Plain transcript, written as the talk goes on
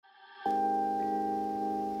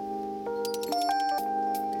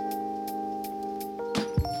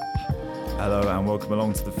Hello and welcome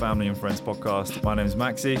along to the Family and Friends podcast. My name is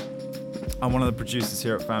Maxi. I'm one of the producers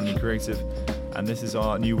here at Family Creative, and this is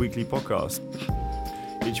our new weekly podcast.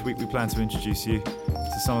 Each week we plan to introduce you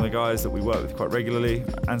to some of the guys that we work with quite regularly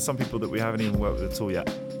and some people that we haven't even worked with at all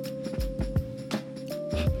yet.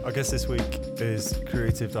 Our guest this week is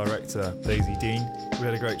creative director Daisy Dean. We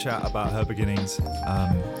had a great chat about her beginnings in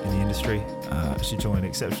the industry. She joined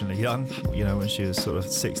exceptionally young, when she was sort of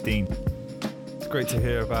 16. It's great to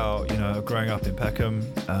hear about, growing up in Peckham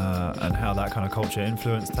and how that kind of culture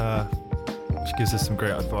influenced her. She gives us some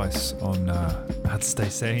great advice on how to stay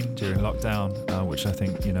sane during lockdown, which I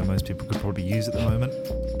think, most people could probably use at the moment.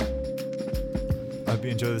 I hope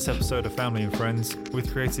you enjoy this episode of Family and Friends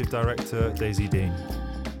with creative director Daisy Dean.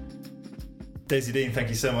 Daisy Dean, thank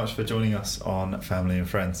you so much for joining us on Family and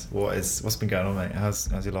Friends. What's been going on, mate? How's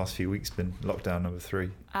your last few weeks been? Lockdown number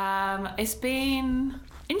 3. It's been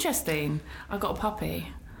interesting. I got a puppy.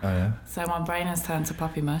 Oh yeah. So my brain has turned to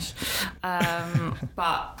puppy mush.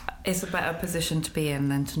 But it's a better position to be in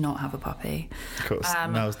than to not have a puppy. Of course.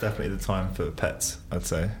 Now's definitely the time for pets, I'd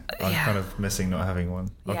say. I'm kind of missing not having one.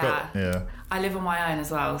 I live on my own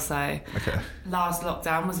as well, so last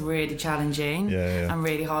lockdown was really challenging and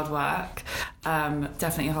really hard work.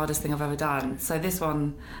 Definitely the hardest thing I've ever done. So this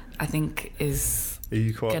one, I think, is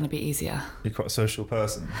going to be easier. You're quite a social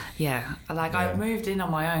person. Yeah. I moved in on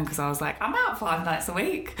my own because I was like, I'm out 5 nights a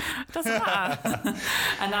week. It doesn't matter.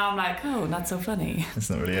 And now I'm like, oh, not so funny. It's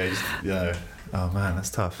not really aged. Oh man, that's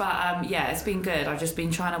tough. But it's been good. I've just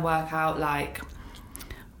been trying to work out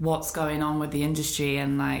what's going on with the industry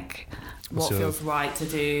and what feels right to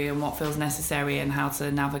do and what feels necessary and how to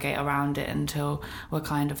navigate around it until we're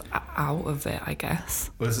kind of out of it, I guess.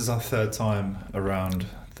 Well, this is our 3rd time around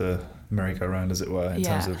the merry-go-round, as it were, in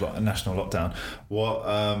terms of a national lockdown.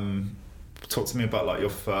 Talk to me about your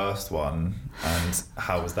first one and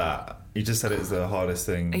how was that? You just said it was the hardest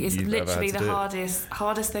thing you've ever had to do. It's literally the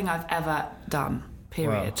hardest thing I've ever done.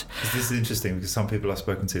 Period. Wow. This is interesting because some people I've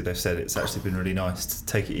spoken to, they've said it's actually been really nice to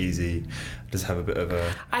take it easy, just have a bit of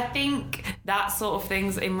a... I think that sort of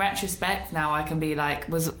things, in retrospect, now I can be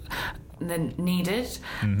was needed.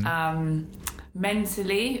 Mm-hmm.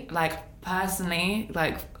 Mentally, personally,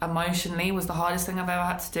 emotionally was the hardest thing I've ever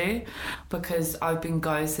had to do because I've been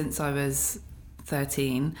go since I was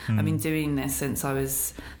 13. I've been doing this since I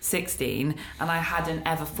was 16 and I hadn't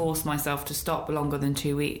ever forced myself to stop longer than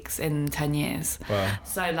 2 weeks in 10 years. Wow.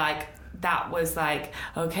 So that was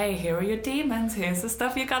okay, here are your demons, here's the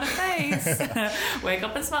stuff you gotta face. Wake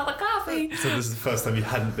up and smell the coffee. So this is the first time you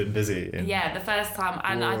hadn't been busy the first time,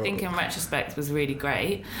 and I think in retrospect was really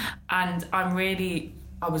great, and I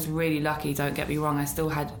was really lucky, don't get me wrong. I still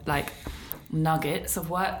had nuggets of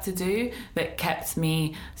work to do that kept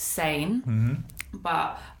me sane. Mm-hmm.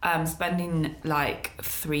 But spending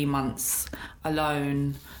 3 months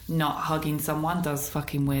alone, not hugging someone, does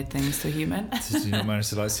fucking weird things to a human. Did you not manage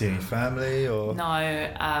to see any family or?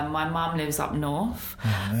 No, my mum lives up north.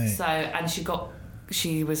 Oh, mate. So, and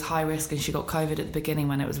she was high risk and she got COVID at the beginning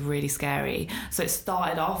when it was really scary. So it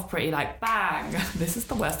started off pretty bang, this is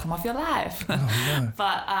the worst time of your life. Oh, no.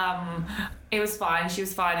 But it was fine. She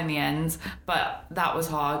was fine in the end. But that was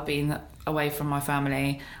hard, being away from my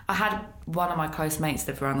family. I had one of my close mates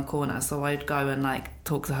live around the corner, so I'd go and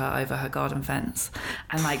talk to her over her garden fence,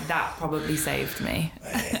 and that probably saved me.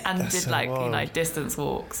 And did so distance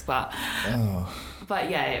walks, but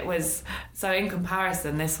it was, so in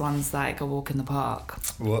comparison this one's a walk in the park.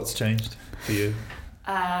 What's changed for you?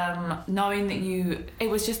 Knowing that it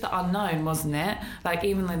was just the unknown, wasn't it?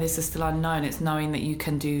 Even though this is still unknown, it's knowing that you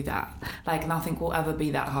can do that. Nothing will ever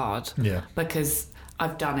be that hard. Yeah. Because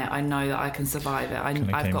I've done it. I know that I can survive it.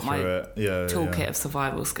 I've got my toolkit of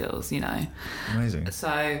survival skills, Amazing.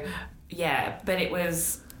 So, but it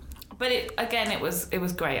was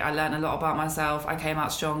great. I learned a lot about myself. I came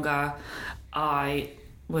out stronger. I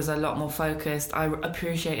was a lot more focused. I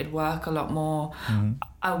appreciated work a lot more.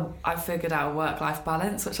 Mm-hmm. I figured out a work-life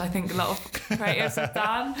balance, which I think a lot of creatives have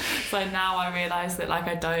done. So now I realise that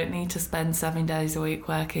I don't need to spend 7 days a week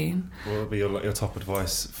working. What would be your top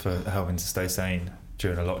advice for helping to stay sane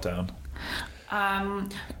during a lockdown?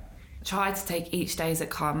 Try to take each day as it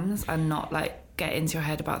comes and not get into your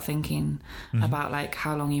head about thinking about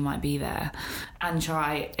how long you might be there, and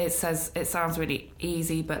it sounds really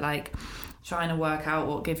easy, but trying to work out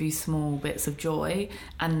what give you small bits of joy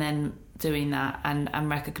and then doing that and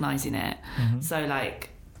recognising it. Mm-hmm. So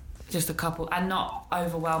just a couple, and not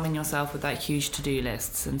overwhelming yourself with huge to-do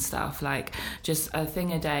lists and stuff. Just a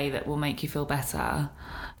thing a day that will make you feel better.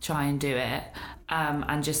 Try and do it,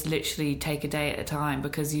 and just literally take a day at a time,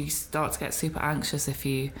 because you start to get super anxious if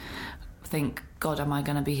you think, God, am I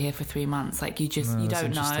going to be here for 3 months? Like, you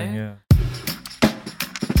don't know. Yeah.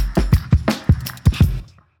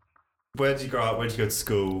 Where did you grow up? Where did you go to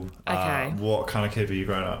school? Okay. What kind of kid were you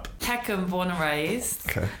growing up? Peckham, born and raised.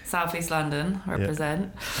 Okay. South East London,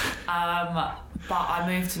 represent. But I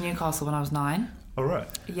moved to Newcastle when I was 9. All right.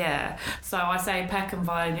 Yeah. So I say Peckham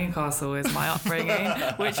via Newcastle is my upbringing,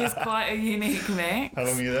 which is quite a unique mix. How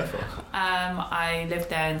long were you there for? I lived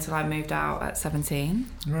there until I moved out at 17.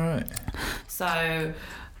 Right. So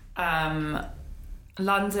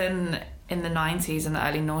London in the 90s and the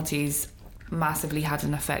early noughties massively had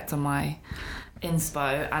an effect on my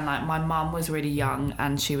inspo, and like my mum was really young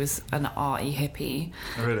and she was an arty hippie.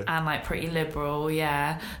 Oh, really? And like pretty liberal,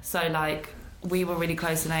 yeah. So like we were really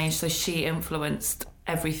close in age, so she influenced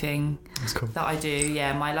everything That's cool. that I do.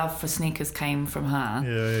 Yeah, my love for sneakers came from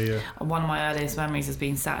her. Yeah. One of my earliest memories has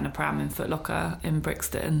been sat in a pram in Foot Locker in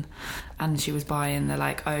Brixton, and she was buying the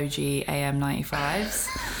like OG AM 95s,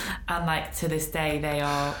 and like to this day they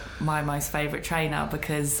are my most favourite trainer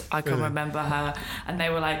because I can remember her, and they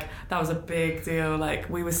were like, that was a big deal. Like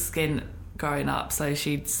we were skint growing up, so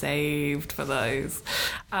she'd saved for those.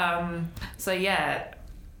 So yeah,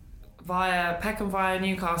 via Peckham via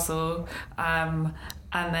Newcastle,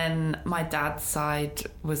 and then my dad's side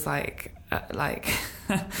was like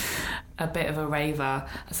a bit of a raver,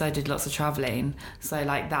 so I did lots of travelling, so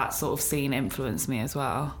like that sort of scene influenced me as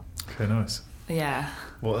well. Okay, nice. Yeah.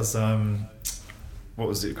 What was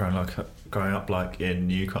it growing up like in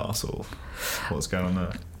Newcastle? What was going on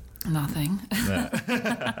there? Nothing. Yeah.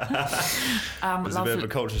 Was it a bit of a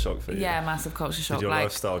culture shock for you? Yeah, massive culture shock. Did your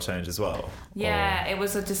lifestyle change as well? Yeah, it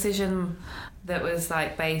was a decision that was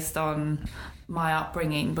like based on my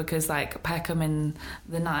upbringing, because like Peckham in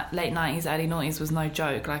the late 90s, early 90s was no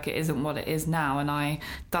joke. Like it isn't what it is now, and I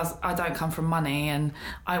don't come from money, and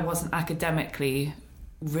I wasn't academically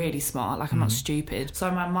really smart. Like I'm not stupid.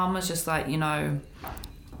 So my mum was just like,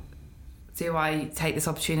 do I take this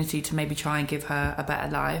opportunity to maybe try and give her a better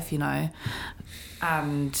life,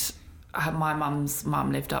 And my mum's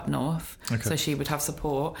mum lived up north, so she would have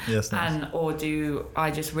support. Yes, nice. Or do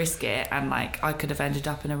I just risk it, and like I could have ended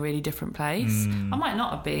up in a really different place. I might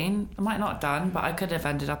not have done, but I could have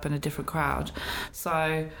ended up in a different crowd.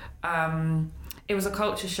 So it was a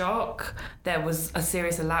culture shock. There was a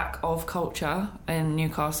serious lack of culture in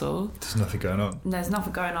Newcastle. There's nothing going on. There's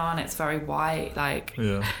nothing going on. It's very white.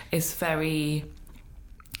 It's very...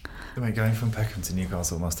 I mean, going from Peckham to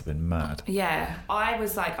Newcastle must have been mad. Yeah, I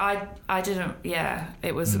was like, I didn't. Yeah,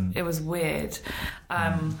 it was weird.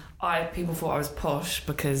 People thought I was posh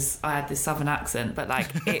because I had this southern accent, but like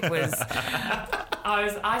it was.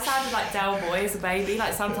 I sounded like Del Boy as a baby.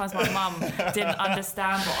 Like sometimes my mum didn't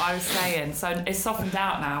understand what I was saying, so it's softened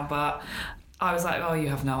out now, but. I was like, oh, you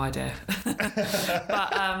have no idea.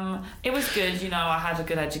 But it was good, I had a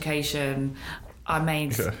good education. I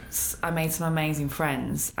made some amazing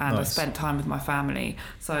friends, and nice. I spent time with my family.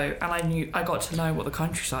 So, and I got to know what the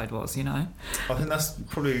countryside was, I think that's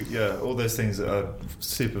probably all those things that are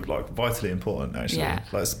super vitally important actually. Yeah.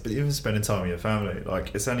 Like even spending time with your family.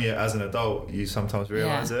 Like it's only as an adult you sometimes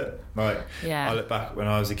realise it. Like I look back when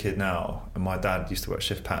I was a kid now, and my dad used to work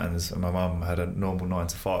shift patterns, and my mum had a normal 9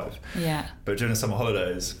 to 5. Yeah. But during the summer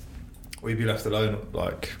holidays, we'd be left alone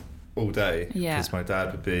all day, because my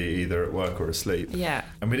dad would be either at work or asleep,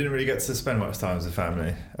 and we didn't really get to spend much time as a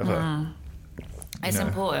family ever. It's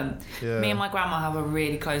important. Me and my grandma have a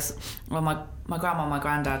really close, my grandma and my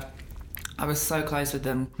granddad, I was so close with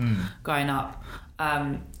them growing up,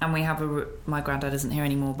 and we have my granddad isn't here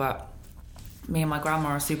anymore, but me and my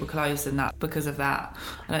grandma are super close, and that because of that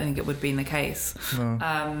I don't think it would have been the case.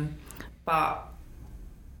 But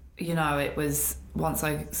it was once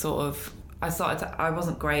I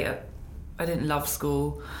wasn't great at. I didn't love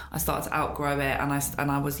school. I started to outgrow it, and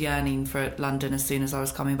I was yearning for London as soon as I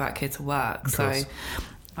was coming back here to work. So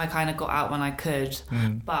I kind of got out when I could,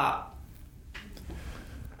 but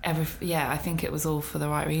I think it was all for the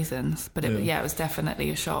right reasons. But it was definitely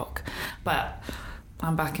a shock. But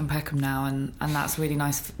I'm back in Peckham now, and that's a really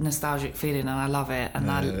nice nostalgic feeling, and I love it. And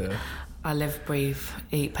I live, breathe,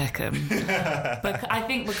 eat Peckham. But I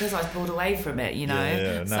think because I pulled away from it,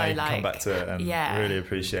 Now so you come back to it and really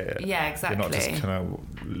appreciate it. Yeah, exactly. You're not just kind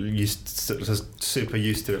of super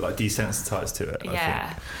used to it, like desensitised to it.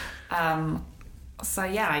 Yeah. So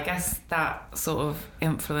I guess that sort of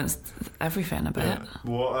influenced everything a bit.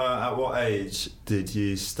 Yeah. At what age did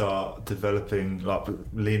you start developing,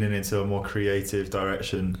 leaning into a more creative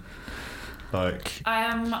direction?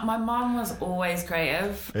 My mum was always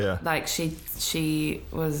creative. Yeah. She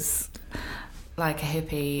was like a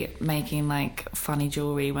hippie making like funny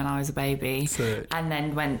jewelry when I was a baby. Sick. And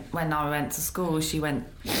then when I went to school, she went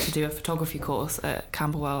to do a photography course at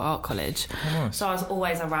Camberwell Art College. Oh, nice. So I was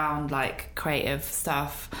always around like creative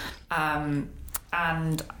stuff. And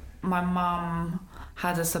my mum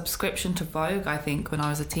had a subscription to Vogue, I think, when I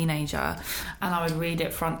was a teenager, and I would read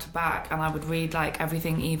it front to back, and I would read like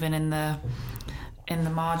everything, even in the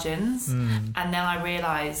margins. And then I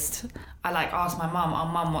realised, I like asked my mum, "Oh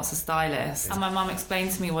mum, what's a stylist?" And my mum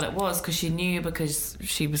explained to me what it was, because she knew, because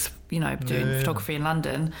she was, you know, doing photography in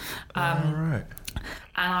London. Right.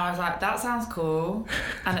 And I was like, that sounds cool.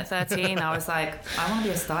 And at 13 I was like, I want to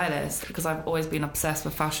be a stylist, because I've always been obsessed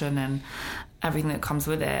with fashion and everything that comes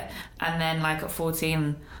with it. And then like at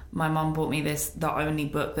 14 my mum bought me the only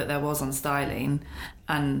book that there was on styling,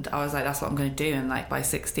 and I was like, that's what I'm going to do. And like by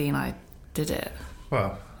 16 I did it.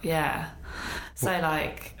 Wow. Yeah. So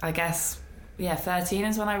like, I guess, 13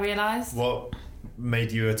 is when I realised. What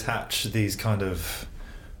made you attach these kind of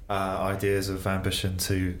ideas of ambition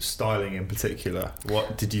to styling in particular?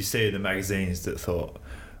 What did you see in the magazines that thought,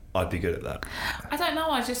 I'd be good at that? I don't know,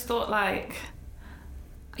 I just thought like,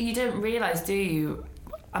 you don't realise, do you?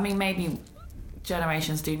 I mean, maybe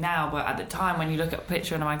generations do now, but at the time when you look at a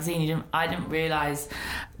picture in a magazine, I didn't realise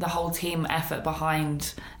the whole team effort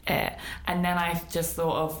behind it. And then I just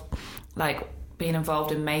thought of like being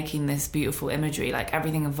involved in making this beautiful imagery, like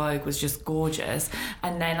everything in Vogue was just gorgeous.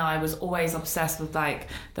 And then I was always obsessed with like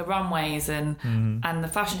the runways and the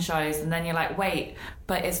fashion shows. And then you're like, wait,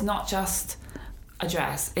 but it's not just a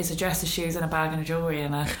dress, it's a dress, a shoes and a bag and a jewellery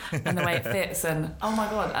and the way it fits, and oh my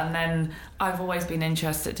god. And then I've always been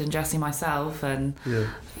interested in dressing myself, and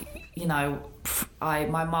you know, my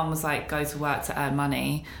mum was like, go to work to earn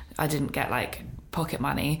money. I didn't get like pocket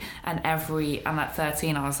money, and at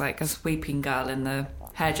 13 I was like a sweeping girl in the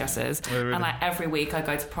hairdressers. Oh, really? And like every week I'd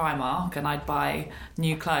go to Primark and I'd buy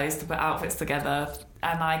new clothes to put outfits together,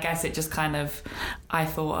 and I guess it just kind of, I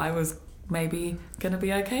thought I was maybe gonna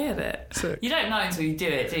be okay at it. Sick. You don't know until you do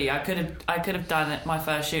it, do you? I could have done it my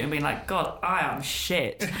first shoot and been like, God, I am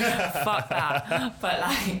shit. Fuck that. But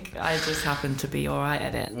like, I just happened to be all right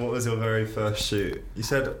at it. What was your very first shoot? You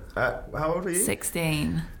said, how old were you?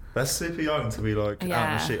 16. That's super young to be like out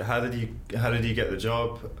on the shoot. How did you get the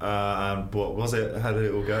job? And what was it? How did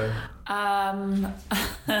it all go?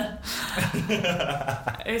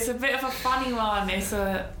 It's a bit of a funny one. It's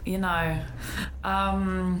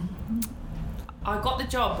I got the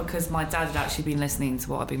job because my dad had actually been listening to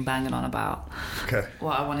what I've been banging on about. Okay.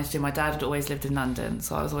 What I wanted to do. My dad had always lived in London,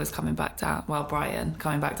 so I was always coming back down, Brighton,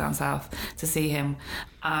 coming back down south to see him.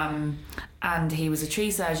 And he was a tree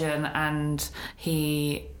surgeon, and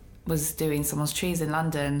he was doing someone's trees in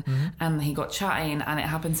London, and he got chatting, and it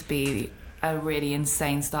happened to be a really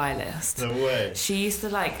insane stylist. No way. She used to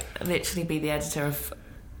like literally be the editor of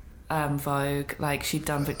Vogue, like she'd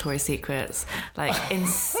done Victoria's Secrets, like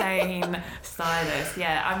insane stylist.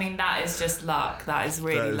 Yeah, I mean, that is just luck. That is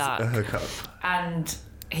really luck. A hookup. And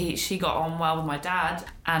she got on well with my dad,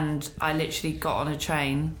 and I literally got on a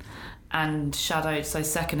train and shadowed, so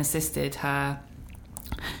second assisted her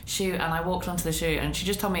shoot, and I walked onto the shoot and she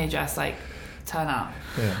just told me a dress, like, turn up.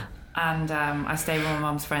 Yeah. And I stayed with my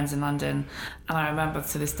mum's friends in London, and I remember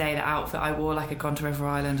to this day the outfit I wore. Like, I'd gone to River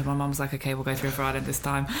Island, and my mum was like, okay, we'll go to River Island this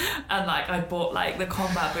time. And like, I bought like the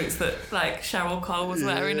combat boots that like Cheryl Cole was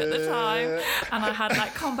wearing at the time, and I had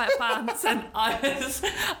like combat pants, and I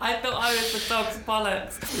thought I was the dog's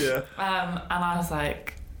bollocks. Yeah. And I was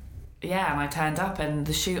like, yeah, and I turned up, and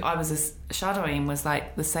the shoot I was shadowing was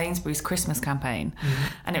like the Sainsbury's Christmas campaign,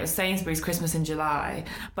 and it was Sainsbury's Christmas in July,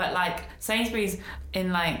 but like Sainsbury's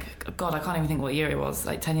in like, God, I can't even think what year it was,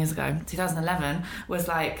 like 10 years ago, 2011, was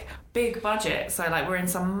like big budget. So like, we're in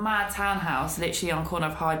some mad townhouse literally on the corner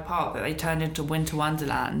of Hyde Park that they turned into Winter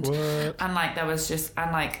Wonderland. What? And like, there was just,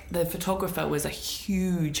 and like the photographer was a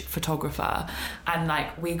huge photographer, and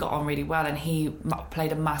like we got on really well, and he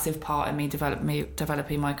played a massive part in me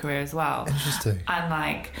developing my career as well. Interesting. And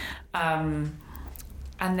like,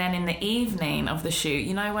 and then in the evening of the shoot,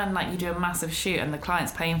 you know, when like you do a massive shoot and the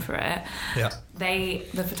client's paying for it, Yeah.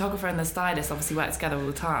 the photographer and the stylist obviously work together all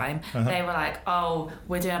the time. They were like, oh,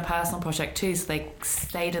 we're doing a personal project too, so they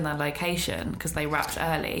stayed in their location because they wrapped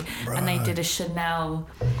early. Right. And they did a Chanel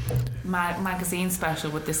magazine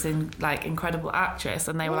special with this incredible actress,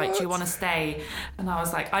 and they were like, do you want to stay? And I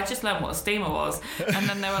was like, I just learned what a steamer was. And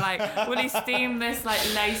then they were like, will you steam this like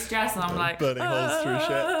lace dress? And I'm like, burning holes through shit.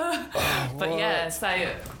 Oh, but yeah, so,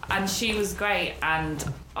 and she was great, and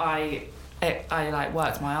I like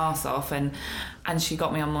worked my arse off, and she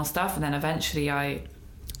got me on more stuff, and then eventually I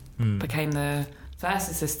became the first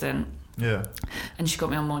assistant. Yeah. And she got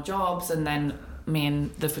me on more jobs, and then me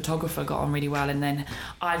and the photographer got on really well, and then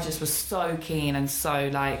I just was so keen and so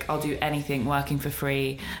like, I'll do anything working for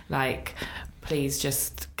free, like please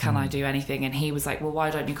just can I do anything. And he was like, well,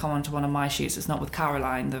 why don't you come on to one of my shoots? It's not with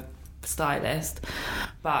Caroline, the stylist,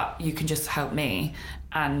 but you can just help me.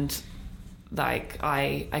 And like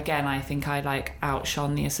I think I like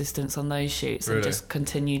outshone the assistants on those shoots. Really? And just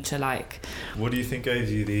continued to like. What do you think gave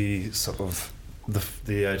you the sort of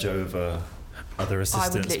the edge over other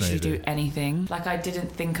assistants? I would literally maybe do anything. Like I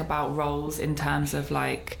didn't think about roles in terms of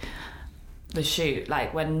like the shoot.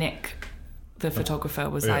 Like when Nick, the photographer,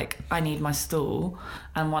 was like, I need my stool,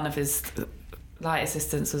 and one of his light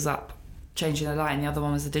assistants was up changing the light and the other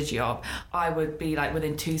one was the digi-op, I would be like,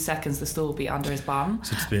 within 2 seconds the stool would be under his bum.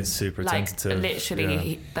 So just being super like attentive.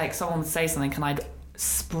 literally like someone would say something and I'd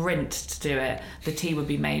sprint to do it. The tea would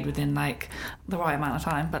be made within like the right amount of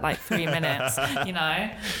time, but like 3 minutes. You know,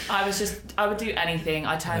 I would do anything.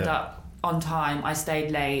 I turned up on time, I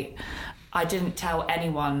stayed late, I didn't tell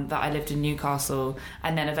anyone that I lived in Newcastle.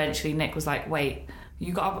 And then eventually Nick was like, wait,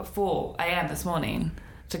 you got up at 4 a.m. this morning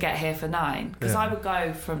to get here for 9? Because I would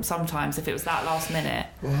go from, sometimes if it was that last minute,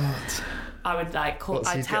 What? I would like call. So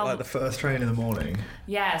I'd you'd tell. get like the first train in the morning.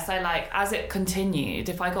 Yeah, so like as it continued,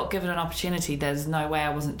 if I got given an opportunity, there's no way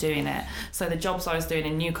I wasn't doing it. So the jobs I was doing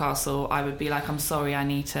in Newcastle, I would be like, I'm sorry, I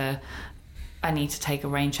need to take a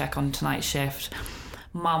rain check on tonight's shift.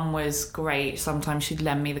 Mum was great. Sometimes she'd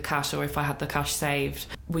lend me the cash, or if I had the cash saved,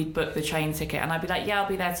 we'd book the train ticket and I'd be like, yeah, I'll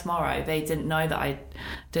be there tomorrow. They didn't know that I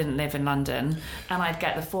didn't live in London, and I'd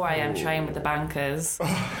get the 4 a.m. train with the bankers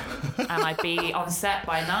and I'd be on set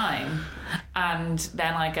by 9, and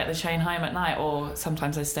then I'd get the train home at night, or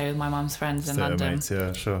sometimes I'd stay with my mum's friends in London. Mates,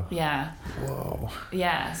 yeah, sure. Yeah. Whoa.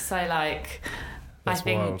 Yeah, so like That's I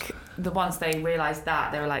think wild. once they realised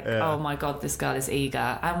that, they were like, oh my God, this girl is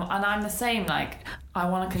eager. And I'm the same, like I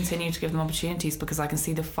want to continue to give them opportunities because I can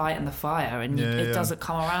see the fight and the fire, and it doesn't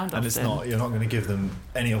come around often. And it's not, you're not going to give them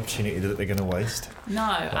any opportunity that they're going to waste. No,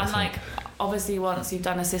 and like obviously once you've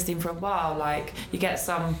done assisting for a while, like you get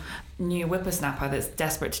some new whippersnapper that's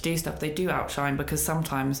desperate to do stuff, they do outshine, because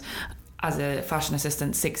sometimes as a fashion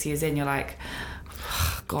assistant 6 years in, you're like,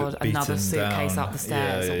 God, another suitcase down up the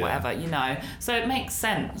stairs or whatever, you know. So it makes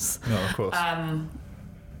sense. No, of course.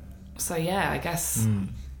 So yeah, I guess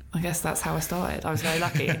that's how I started. I was very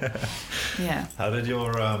lucky. Yeah. How did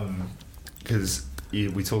your because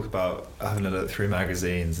we talk about having a look through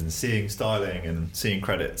magazines and seeing styling and seeing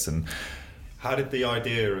credits, and how did the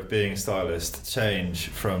idea of being a stylist change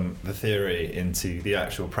from the theory into the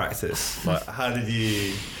actual practice? Like, how did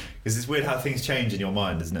you? Because it's weird how things change in your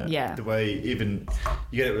mind, isn't it? Yeah. The way even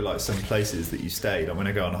you get it with like some places that you stayed. Like when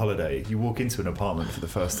I go on holiday, you walk into an apartment for the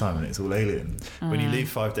first time and it's all alien. When you leave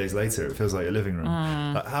 5 days later, it feels like your living room.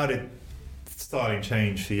 Like, how did styling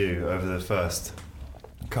change for you over the first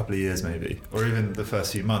couple of years, maybe, or even the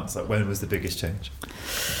first few months? Like, when was the biggest change?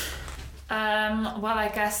 Well,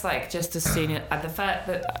 I guess like just as soon as the fact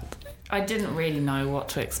that I didn't really know what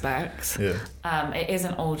to expect. Yeah. It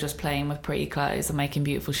isn't all just playing with pretty clothes and making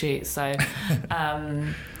beautiful shoots. So,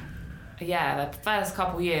 yeah, the first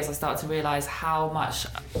couple of years I started to realise how much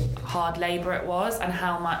hard labour it was, and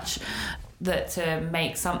how much that to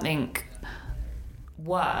make something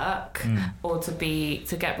work or to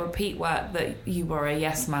get repeat work, that you were a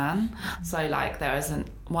yes man. So like there isn't,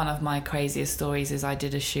 one of my craziest stories is I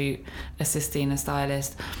did a shoot assisting a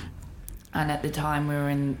stylist, and at the time we were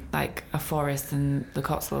in like a forest in the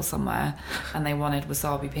Cotswolds somewhere, and they wanted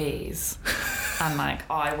wasabi peas, and like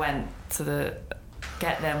I went to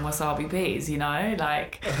get them wasabi peas, you know,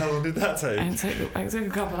 like. How long did that take? It took a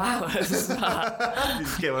couple hours. But You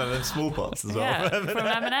just get one of them small pots as well. yeah, from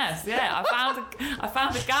M&S. Yeah, I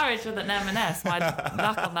found a garage with an M&S. My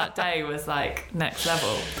luck on that day was like next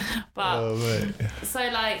level. But so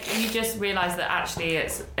like you just realise that actually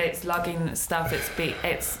it's lugging stuff.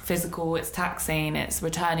 It's physical. It's taxing. It's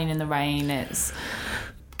returning in the rain. It's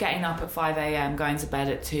getting up at 5 a.m, going to bed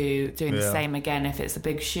at 2, doing the same again if it's a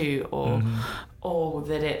big shoot, or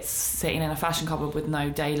that it's sitting in a fashion cupboard with no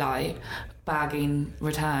daylight, bagging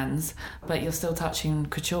returns, but you're still touching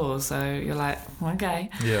couture, so you're like, okay.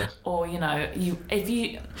 Yeah. Or, you know,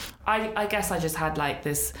 I guess I just had like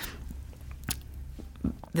this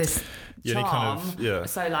Yeah, charm. kind of,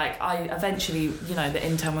 So like I eventually, you know, the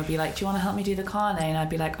intern would be like, do you want to help me do the carnet? And I'd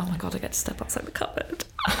be like, oh my God, I get to step outside the cupboard.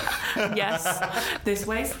 Yes, this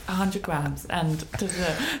weighs 100 grams, and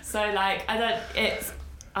so like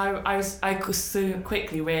I soon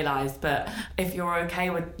quickly realised, but if you're okay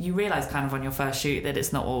with, you realise kind of on your first shoot that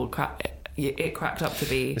it's not all crap, it cracked up to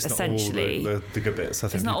be. It's essentially not all the good bits. I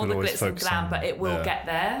think it's not all the always glitz and glam, but it will get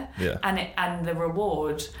there. Yeah. And the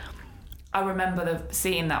reward. I remember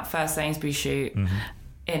seeing that first Sainsbury's shoot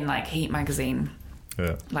in like Heat magazine.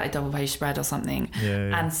 Yeah. Like a double page spread or something,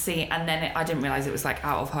 and then I didn't realise it was like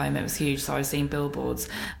out of home. It was huge, so I was seeing billboards,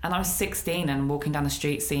 and I was 16 and walking down the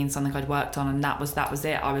street seeing something I'd worked on, and that was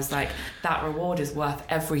it. I was like, that reward is worth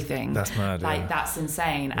everything. That's mad. Like that's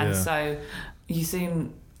insane. And so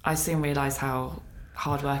I soon realised how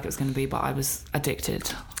hard work it was going to be, but I was addicted.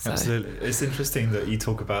 So. Absolutely. It's interesting that you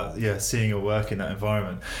talk about seeing your work in that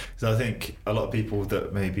environment, because I think a lot of people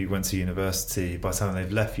that maybe went to university, by the time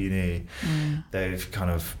they've left uni, they've kind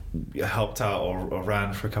of helped out or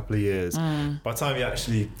ran for a couple of years. By the time you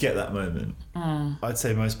actually get that moment, I'd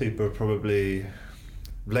say most people are probably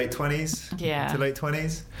late 20s to late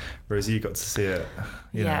 20s, whereas you got to see it,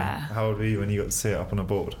 you know. How old were you when you got to see it up on a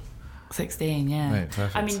board? 16, yeah. Right,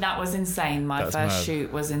 perfect. I mean, that was insane. That's first mad.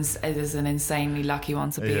 Shoot was is an insanely lucky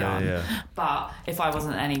one to be on. Yeah. But if I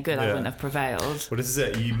wasn't any good, I wouldn't have prevailed. Well, this is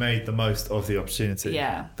it. You made the most of the opportunity.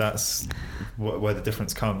 Yeah. That's where the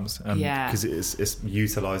difference comes. Because it's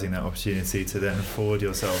utilising that opportunity to then forward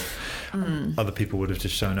yourself. Other people would have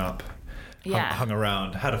just shown up. Hung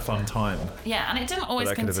around, had a fun time. Yeah, and it didn't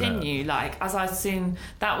always continue. Like, as I soon,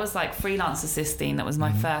 that was like freelance assisting, that was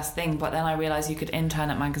my first thing, but then I realised you could intern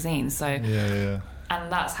at magazines. So, and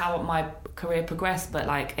that's how my career progressed. But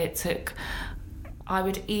like, I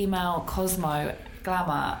would email Cosmo,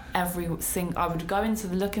 Glamour, I would go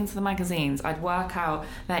look into the magazines. I'd work out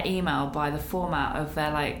their email by the format of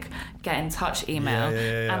their like get in touch email,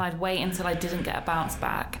 and I'd wait until I didn't get a bounce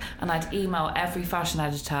back, and I'd email every fashion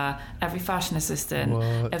editor, every fashion assistant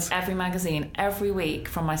of every magazine every week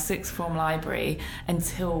from my sixth form library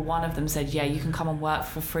until one of them said, yeah, you can come and work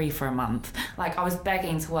for free for a month. Like, I was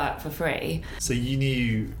begging to work for free. So you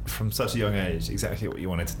knew from such a young age exactly what you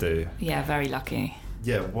wanted to do. Yeah, very lucky.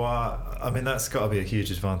 Yeah, well, I mean, that's got to be a huge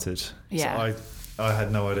advantage. Yeah. So I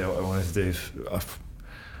had no idea what I wanted to do,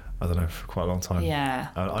 I don't know, for quite a long time. Yeah.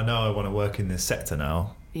 I know I want to work in this sector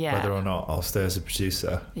now. Yeah. Whether or not I'll stay as a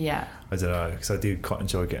producer. Yeah. I don't know, because I do quite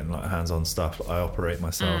enjoy getting like hands-on stuff. I operate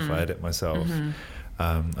myself, I edit myself.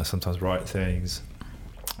 I sometimes write things.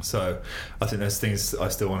 So I think there's things I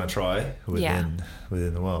still want to try within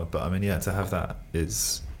the world. But I mean, to have that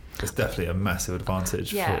it's definitely a massive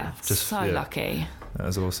advantage. Yeah, lucky. That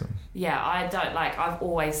was awesome. Yeah, I've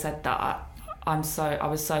always said that I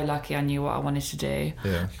was so lucky. I knew what I wanted to do,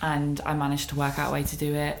 and I managed to work out a way to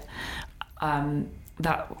do it.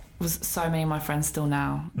 That was so many of my friends still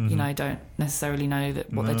now, you know, don't necessarily know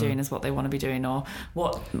that what they're doing is what they want to be doing, or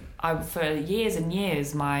for years and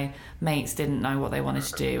years, my mates didn't know what they wanted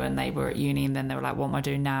to do, and they were at uni, and then they were like, what am I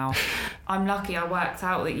doing now? I'm lucky I worked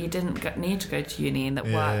out that you didn't need to go to uni, and that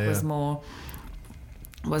work was more,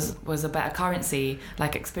 was a better currency,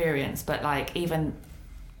 like experience. But like, even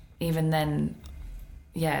then,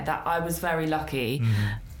 that I was very lucky,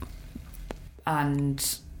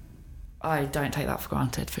 and I don't take that for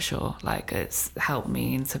granted, for sure. Like, it's helped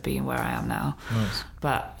me into being where I am now. Nice.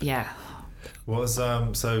 But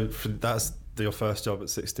that's your first job at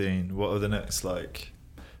 16. What are the next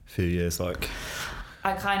few years like?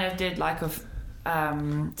 I kind of did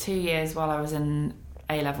 2 years while I was in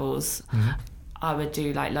A levels. I would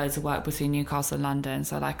do loads of work between Newcastle and London.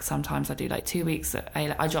 So sometimes I do 2 weeks at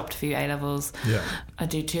I dropped a few A levels. Yeah. I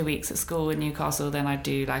do 2 weeks at school in Newcastle, then I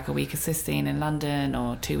do a week assisting in London,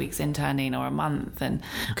 or 2 weeks interning, or a month, and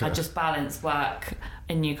I just balance work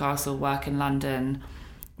in Newcastle, work in London,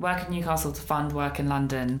 work in Newcastle to fund work in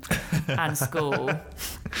London, and school.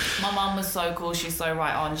 My mum was so cool, she's so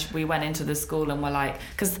right on. We went into the school and we're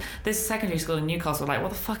because this secondary school in Newcastle, what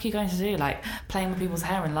the fuck are you going to do? Playing with people's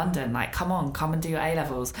hair in London? come and do your A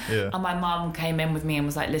levels. Yeah. And my mum came in with me and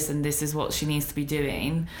was listen, this is what she needs to be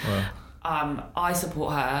doing. Wow. I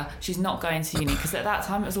support her. She's not going to uni, because at that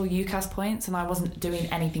time it was all UCAS points, and I wasn't doing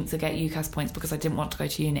anything to get UCAS points because I didn't want to go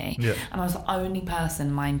to uni. Yeah. And I was the only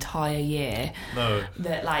person my entire year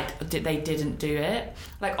that they didn't do it.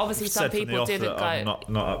 Obviously some people didn't go. I'm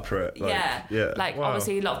not up for it.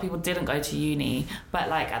 Obviously a lot of people didn't go to uni, but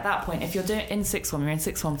at that point, if you're doing in sixth form, you're in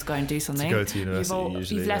sixth form to go and do something. To go to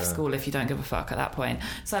university, you've left school if you don't give a fuck at that point.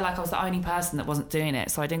 So I was the only person that wasn't doing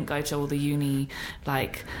it, so I didn't go to all the uni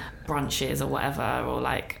brunches or whatever,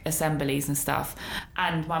 or assemblies and stuff.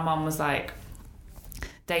 And my mum was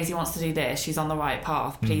Daisy wants to do this, she's on the right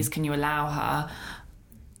path, please can you allow her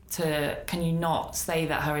to, can you not say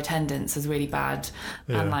that her attendance is really bad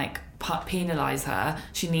and penalise her?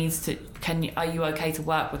 She needs to, are you okay to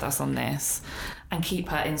work with us on this and keep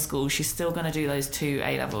her in school? She's still going to do those 2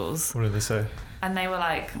 A levels. What did they say? And they were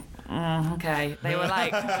okay. They were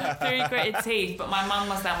like through gritted teeth, but my mum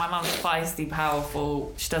was there. My mum's feisty,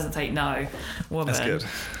 powerful. She doesn't take no woman. That's good.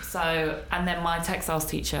 So, and then my textiles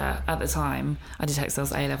teacher at the time, I did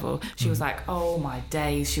textiles A-level, she was like, oh my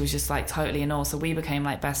days, she was just like totally in awe. So we became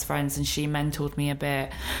like best friends, and she mentored me a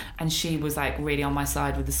bit, and she was like really on my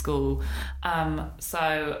side with the school.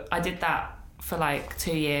 So I did that for like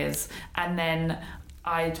 2 years, and then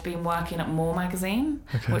I'd been working at More magazine,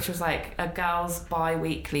 which was like a girls'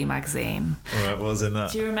 bi-weekly magazine. All right, what was in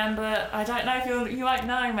that? Do you remember, I don't know if you might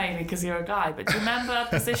know maybe because you're a guy, but do you remember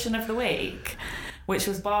Position of the Week? Which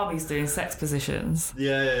was Barbies doing sex positions.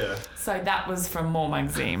 Yeah. So that was from More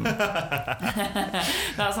magazine.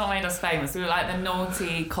 That's what made us famous. We were like the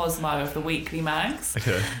naughty Cosmo of the weekly mags.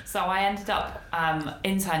 Okay. So I ended up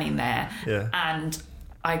interning there. Yeah. And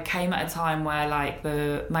I came at a time where like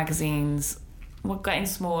the magazines were getting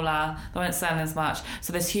smaller, they weren't selling as much.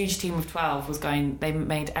 So this huge team of 12 was going, they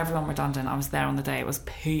made everyone redundant. I was there on the day, it was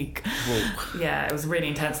peak. Whoa. Yeah, it was really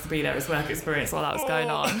intense to be there. It was work experience while that was going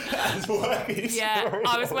on. That's work experience. Yeah,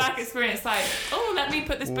 I was work experience like, oh, let me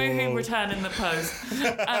put this boohoo return in the post.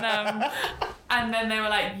 And then they were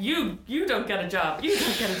like, you don't get a job,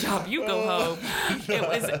 you go home. It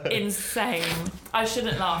was insane. I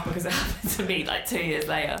shouldn't laugh because it happened to me like 2 years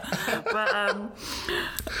later. But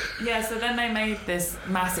yeah, so then they made this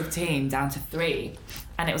massive team down to 3,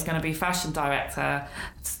 and it was going to be fashion director,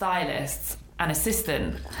 stylists, and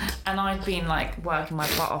assistant. And I'd been like working my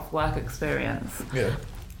butt off work experience. Yeah.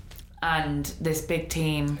 And this big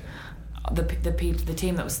team, the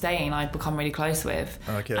team that was staying, I'd become really close with.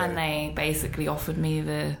 Okay. And they basically offered me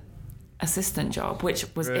the assistant job, which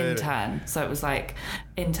was intern. So it was like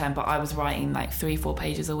intern, but I was writing like 3-4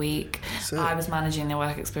 pages a week. Sick. I was managing the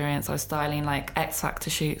work experience. I was styling like X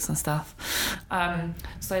Factor shoots and stuff.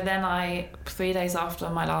 So then 3 days after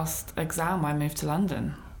my last exam, I moved to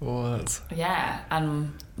London. What? Yeah.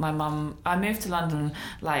 And I moved to London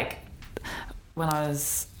like when I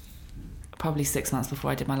was probably 6 months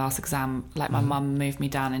before I did my last exam. Like my mum moved me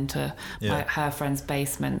down into her friend's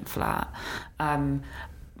basement flat,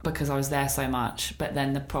 because I was there so much. But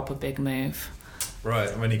then the proper big move. Right,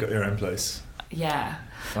 when you got your own place. Yeah.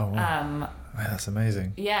 Oh wow. Man, that's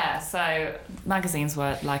amazing. Yeah, so magazines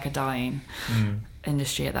were like a dying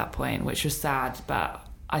industry at that point, which was sad, but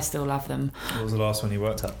I still love them. What was the last one you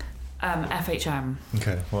worked at? FHM.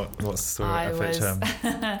 Okay, what's the story of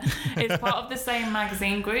FHM? It's part of the same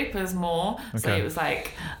magazine group as More. Okay. So it was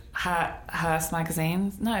like Hearst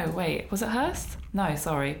magazine. No, wait, was it Hearst? No,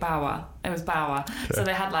 sorry, Bauer. It was Bauer. Okay. So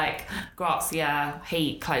they had like Grazia,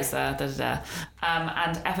 Heat, Closer,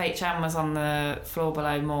 and FHM was on the floor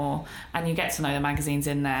below More, and you get to know the magazines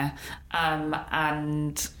in there.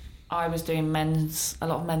 And I was doing a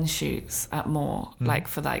lot of men's shoots at More, like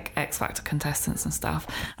for like X Factor contestants and stuff.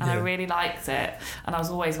 And I really liked it. And I was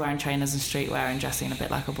always wearing trainers and streetwear and dressing a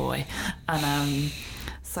bit like a boy. And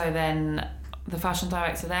so then the fashion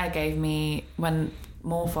director there gave me, when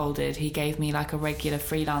More folded, he gave me like a regular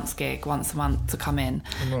freelance gig once a month to come in.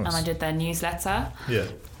 Oh, nice. And I did their newsletter. Yeah.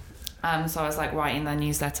 So I was like writing their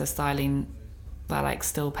newsletter, styling their like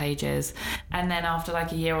still pages. And then after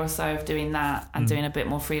like a year or so of doing that and doing a bit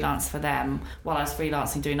more freelance for them, while I was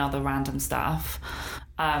freelancing doing other random stuff,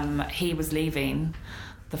 he was leaving,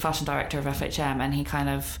 the fashion director of FHM, and he kind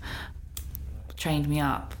of trained me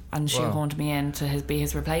up and shoehorned me in to be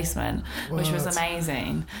his replacement, which was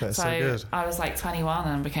amazing. That's so good. I was like 21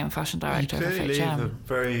 and became fashion director of FHM. You leave a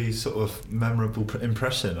very sort of memorable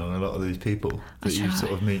impression on a lot of these people that you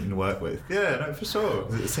sort of meet and work with. Yeah, no, for sure.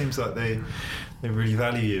 It seems like they really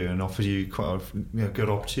value you and offer you quite good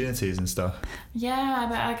opportunities and stuff. Yeah,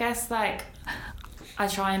 but I guess like I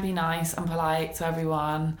try and be nice and polite to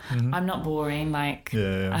everyone. I'm not boring. Like,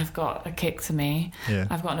 I've got a kick to me. Yeah.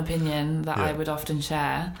 I've got an opinion that I would often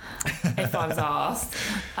share if I was asked.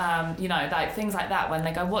 Like things like that when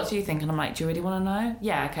they go, what do you think? And I'm like, do you really want to know?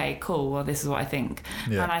 Yeah, okay, cool. Well, this is what I think.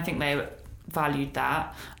 Yeah. And I think they valued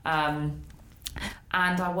that. And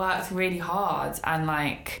I worked really hard, and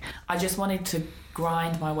like I just wanted to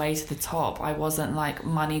grind my way to the top. I wasn't like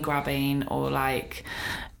money grabbing or like,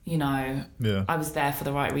 I was there for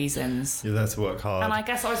the right reasons. You're there to work hard. And I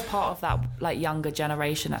guess I was part of that like younger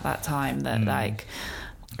generation at that time that like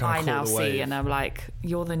I now see, and I'm like,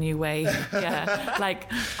 you're the new wave. Yeah.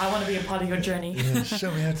 Like, I want to be a part of your journey. Yeah,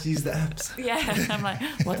 show me how to use the apps. Yeah. I'm like,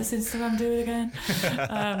 what does Instagram do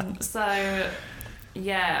again? So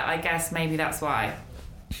yeah, I guess maybe that's why.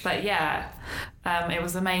 But yeah, it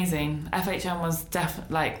was amazing. FHM was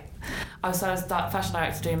definitely like, was fashion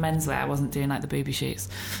director doing menswear. I wasn't doing like the booby shoots.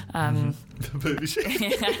 Booby shoots.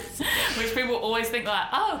 Yeah, which people always think like,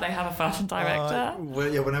 oh, they have a fashion director. Well,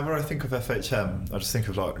 yeah. Whenever I think of FHM, I just think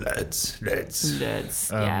of like Lids.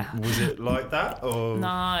 Yeah. Was it like that or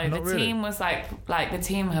no? The really? team was like the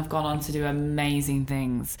team have gone on to do amazing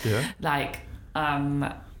things. Yeah. Like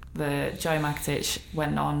the Joe Makitic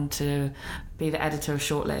went on to be the editor of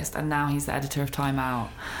Shortlist, and now he's the editor of Time Out.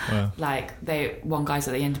 Wow. Like one guy's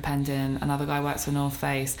at the Independent, another guy works for North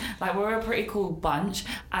Face. Like we're a pretty cool bunch,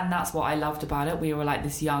 and that's what I loved about it. We were like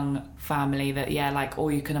this young family that like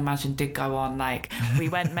all you can imagine did go on. Like we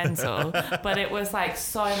went mental, but it was like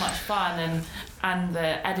so much fun. And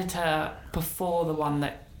the editor before the one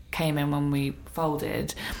that came in when we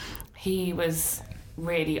folded, he was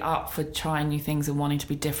really up for trying new things and wanting to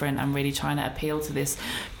be different and really trying to appeal to this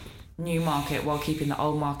new market while keeping the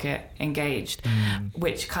old market engaged,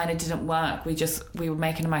 which kind of didn't work. We were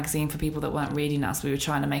making a magazine for people that weren't reading us. We were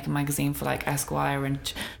trying to make a magazine for like Esquire and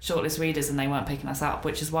Shortlist readers, and they weren't picking us up,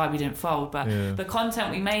 which is why we didn't fold. But the content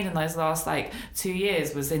we made in those last like 2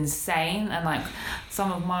 years was insane, and like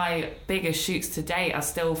some of my biggest shoots to date are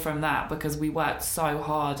still from that, because we worked so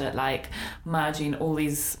hard at like merging all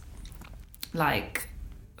these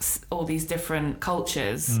different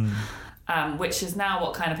cultures, which is now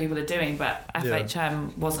what kind of people are doing. But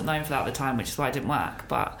FHM wasn't known for that at the time, which is why it didn't work.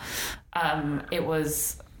 But it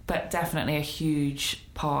was, but definitely a huge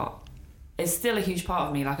part. It's still a huge part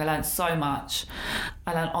of me. Like I learned so much.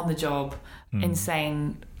 I learned on the job,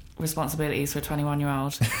 insane responsibilities for a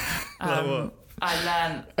 21-year-old. Like what? I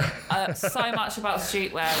learned so much about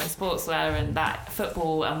streetwear and sportswear and that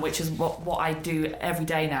football, and which is what I do every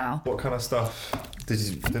day now. What kind of stuff did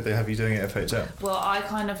they have you doing at FHM? Well, I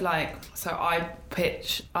kind of I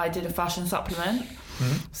did a fashion supplement.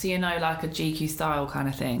 So like a GQ style kind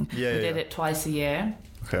of thing. We did it twice a year.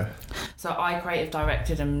 Okay. So I creative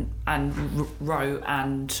directed and wrote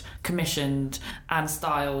and commissioned and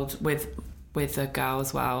styled with a girl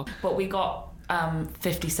as well. But we got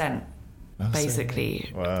 50 Cent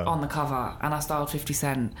basically on the cover, and I styled 50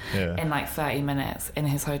 Cent in like 30 minutes in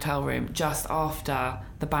his hotel room just after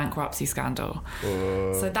the bankruptcy scandal.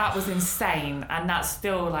 So that was insane, and that's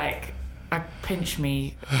still like a pinch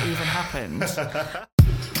me even happened.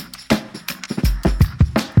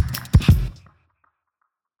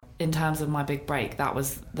 In terms of my big break, that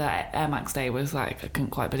was the Air Max day. Was like I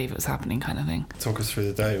couldn't quite believe it was happening, kind of thing. Talk us through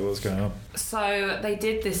the day. What was going on? So they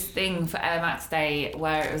did this thing for Air Max Day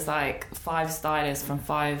where it was like 5 stylists from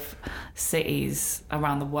 5 cities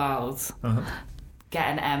around the world get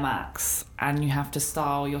an Air Max, and you have to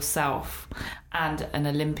style yourself and an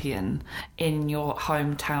Olympian in your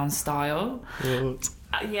hometown style. What?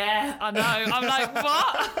 Yeah, I know. I'm like,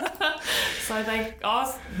 what? So they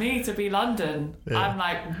asked me to be London. I'm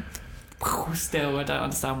like, still, I don't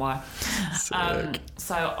understand why.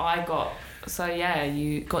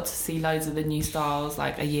 You got to see loads of the new styles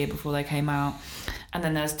like a year before they came out. And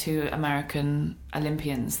then there's 2 American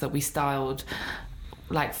Olympians that we styled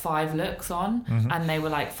like 5 looks on, and they were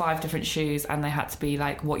like 5 different shoes, and they had to be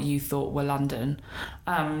like what you thought were London.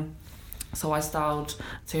 So I styled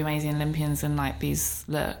 2 amazing Olympians in like these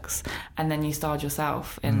looks, and then you styled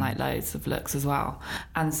yourself in like loads of looks as well.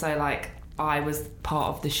 And so like I was part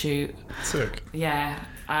of the shoot. Sick. Yeah.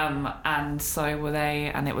 And so were they,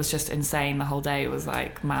 and it was just insane. The whole day was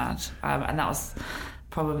like mad. And that was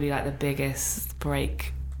probably like the biggest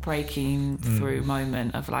breaking through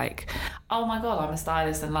moment of like, oh my god, I'm a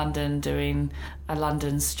stylist in London doing a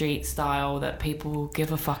London street style that people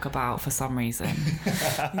give a fuck about for some reason.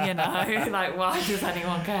 You know, like why does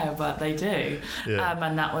anyone care? But they do.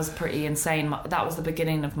 And that was pretty insane. That was the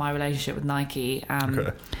beginning of my relationship with Nike.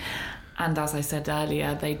 And as I said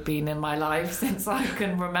earlier, they'd been in my life since I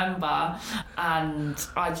can remember, and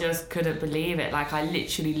I just couldn't believe it. Like I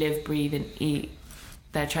literally live, breathe and eat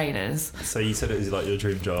their trainers. So you said it was like your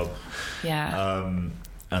dream job. Yeah.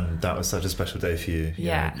 And that was such a special day for you. You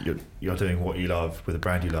know, you're doing what you love with a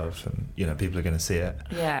brand you love, and people are going to see it.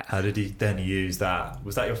 Yeah. How did you then use that?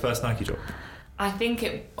 Was that your first Nike job? I think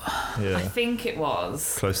it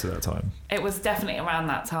was close to that time. It was definitely around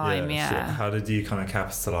that time. Yeah. So how did you kind of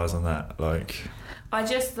capitalize on that? Like, I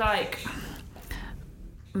just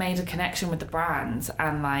made a connection with the brands,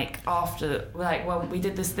 and after when we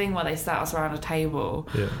did this thing where they sat us around a table.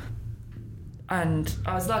 Yeah. And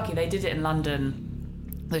I was lucky they did it in London,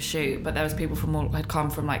 the shoot, but there was people had come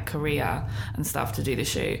from Korea and stuff to do the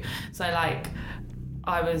shoot. So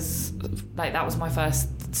I was that was my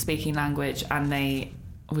first speaking language, and they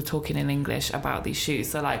were talking in English about these shoots.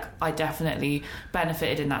 So I definitely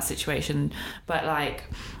benefited in that situation. But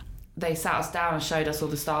they sat us down and showed us all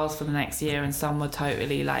the styles for the next year, and some were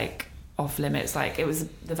totally like off limits. Like it was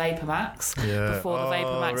the Vapor Max before the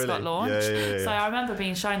Vapor Max really? got launched. Yeah. So I remember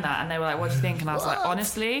being shown that, and they were like, "What do you think?" And I was like,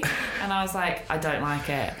 "Honestly," and I was like, "I don't like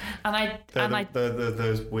it." And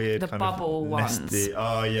those weird the kind bubble of ones. nesty,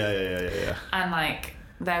 yeah. And like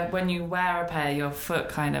when you wear a pair, your foot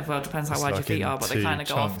kind of, well, it depends how It's wide like your feet in are, but they kind of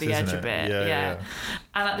go chunks, off the edge isn't a it? bit. Yeah.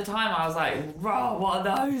 And at the time I was like, raw, what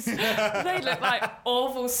are those? They look like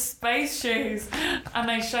awful space shoes. And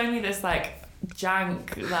they showed me this like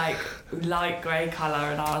jank, like light grey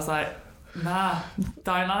colour, and I was like, nah,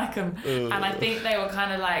 don't like them. And I think they were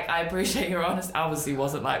kind of like, I appreciate your honesty. Obviously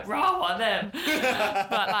wasn't like, rah, what are them?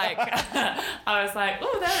 But like, I was like,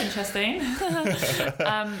 oh, they're interesting.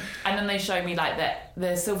 And then they showed me like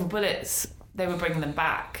the Silver Bullets, they were bringing them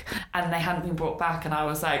back, and they hadn't been brought back, and I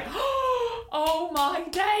was like, oh my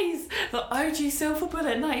days, the OG Silver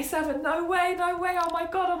Bullet 97, no way, oh my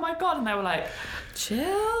god. And they were like,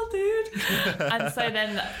 chill, dude. And so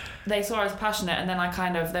then they saw I was passionate, and then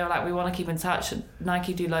they were like, we want to keep in touch. And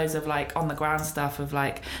Nike do loads of like on the ground stuff of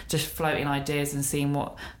like just floating ideas and seeing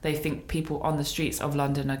what they think people on the streets of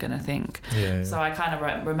London are going to think. So I kind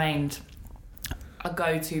of remained a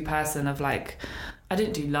go-to person of like, I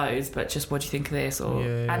didn't do loads, but just what do you think of this?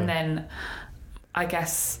 And then I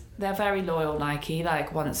guess they're very loyal, Nike.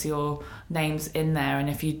 Like once your name's in there, and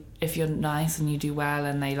if you're nice and you do well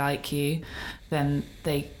and they like you, then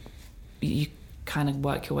you kind of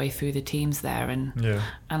work your way through the teams there, and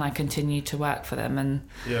I continue to work for them. And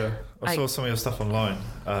I saw some of your stuff online.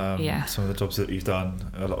 Some of the jobs that you've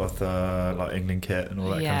done, a lot of the like England kit and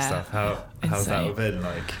all that kind of stuff. How's that been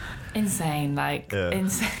like? Insane.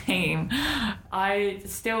 I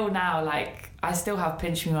still now I still have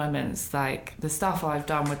pinch me moments. Like the stuff I've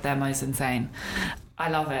done with them is insane. I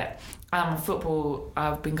love it. I've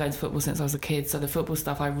been going to football since I was a kid, so the football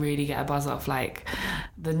stuff I really get a buzz off. Like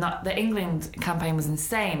the England campaign was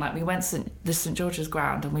insane. Like we went to the St George's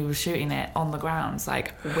ground and we were shooting it on the grounds,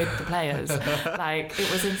 like with the players. Like it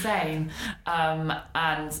was insane.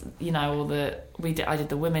 And you know I did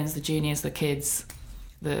the women's, the juniors, the kids,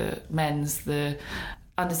 the men's, the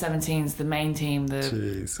under 17s, the main team,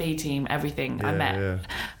 the B team, everything. I met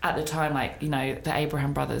at the time, like, you know, the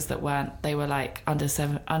Abraham brothers they were like under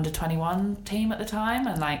 21 team at the time,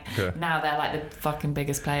 and like now they're like the fucking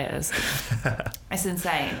biggest players. It's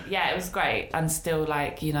insane. Yeah, it was great. And still,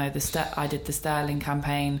 like, you know, I did the Sterling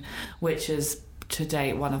campaign, which is to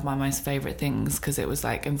date one of my most favourite things, because it was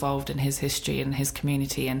like involved in his history and his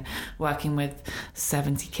community and working with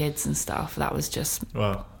 70 kids and stuff. That was just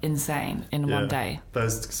insane in one day.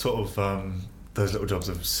 Those sort of those little jobs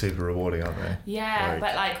are super rewarding, aren't they? Yeah,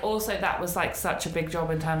 but like also that was like such a big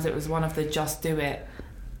job in terms it was one of the Just Do It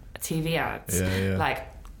TV ads. Like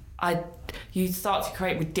you start to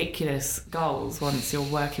create ridiculous goals once you're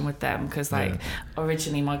working with them, because like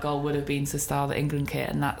originally my goal would have been to style the England kit,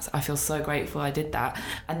 and I feel so grateful I did that.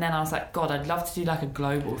 And then I was like, God, I'd love to do like a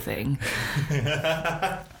global thing.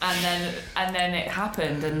 and then it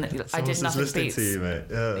happened, and I did Nothing Beats to you,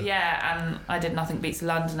 mate. and I did Nothing Beats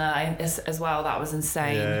Londoner as well. That was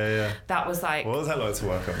insane. That was like, what was that like to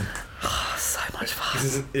work on? So much fun.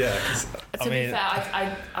 To be fair,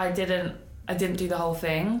 I didn't do the whole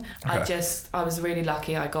thing. Okay. I was really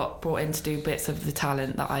lucky. I got brought in to do bits of the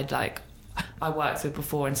talent that I worked with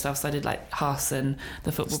before and stuff. So I did like Huss and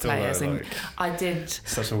the football players, and I did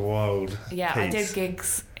such a wild piece. I did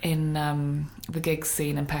gigs in the gigs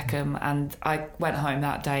scene in Peckham, and I went home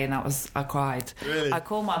that day and I cried. Really? I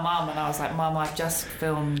called my mum and I was like, Mum, I've just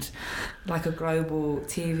filmed like a global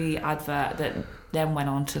TV advert that then went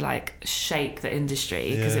on to like shake the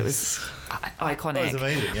industry, because it was iconic. That was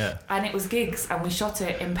amazing, And it was gigs, and we shot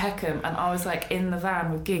it in Peckham, and I was like in the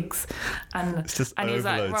van with gigs, and he was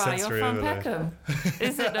like, right, you're from Peckham?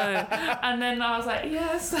 Is it though? And then I was like,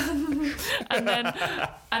 yes. and then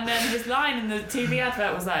his line in the TV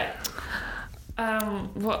advert was like,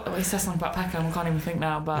 he says something about Peckham, I can't even think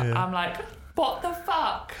now, but I'm like, what the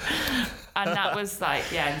fuck? And that was like,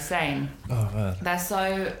 insane. Oh man,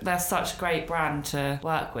 they're such a great brand to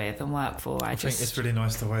work with and work for. I think it's really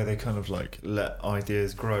nice the way they kind of like let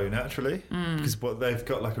ideas grow naturally, because they've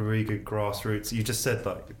got like a really good grassroots. You just said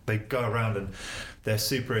like they go around and they're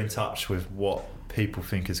super in touch with what people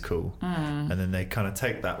think is cool, and then they kind of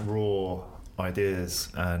take that raw ideas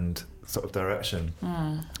and sort of direction,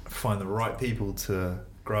 find the right people to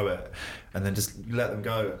grow it, and then just let them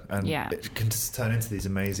go, and it can just turn into these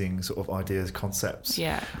amazing sort of ideas, concepts,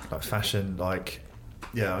 like fashion, like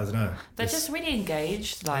I don't know, they're just really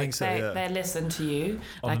engaged, like they listen to you,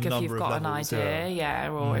 on like if you've got levels, an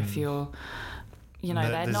idea or if you're you know,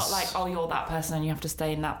 they're not like, oh, you're that person and you have to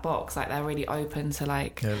stay in that box. Like, they're really open to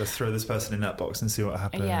like, yeah, let's throw this person in that box and see what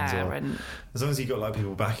happens. yeah, or, and as long as you've got like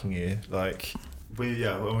people backing you, like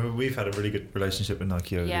we've had a really good relationship with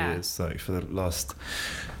Nike over the years. Like for the last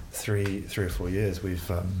three or 4 years,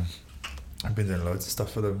 I've been doing loads of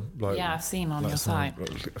stuff for them. Like, yeah, I've seen on your site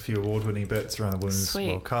a few award-winning bits around the Women's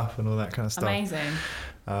World Cup and all that kind of stuff. Amazing.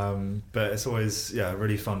 But it's always a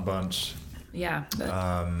really fun bunch. Yeah.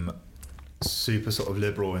 Super sort of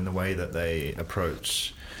liberal in the way that they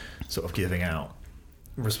approach sort of giving out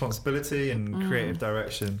responsibility and creative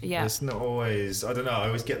direction. Yeah. It's not always, I don't know, I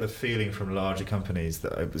always get the feeling from larger companies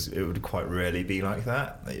that it would quite rarely be like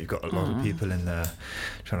that you've got a lot of people in there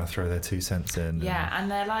trying to throw their 2 cents in. Yeah, and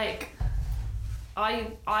they're like,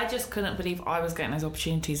 I just couldn't believe I was getting those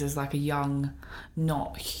opportunities as like a young,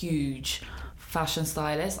 not huge fashion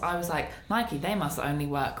stylist. I was like, Nike, they must only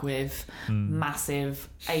work with massive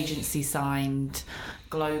agency signed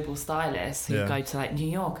global stylists who go to like New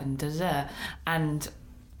York and da-da. And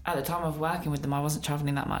at the time of working with them, I wasn't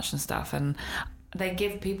traveling that much and stuff, and they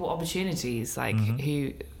give people opportunities like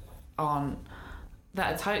who aren't,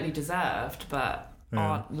 that are totally deserved but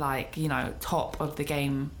aren't like, you know, top of the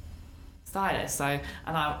game stylists. So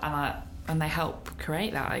and they help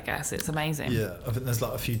create that, I guess. It's amazing. Yeah, I think there's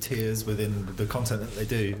like a few tiers within the content that they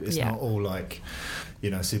do. It's not all like,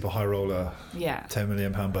 you know, super high roller, £10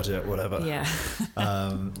 million budget, whatever. Yeah.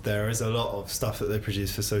 There is a lot of stuff that they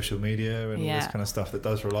produce for social media and all this kind of stuff that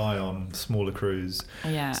does rely on smaller crews.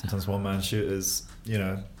 Yeah. Sometimes one-man shooters, you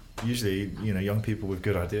know, usually, you know, young people with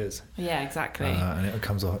good ideas. Yeah, exactly. And it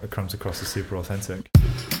comes across as super authentic.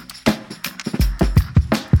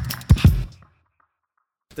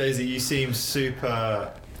 Daisy, you seem super,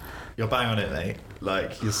 you're bang on it, mate.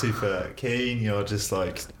 Like, you're super keen, you're just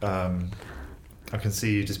like, I can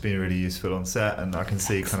see you just being really useful on set, and I can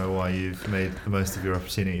see kind of why you've made the most of your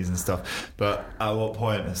opportunities and stuff. But at what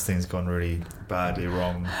point has things gone really badly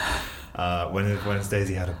wrong? When's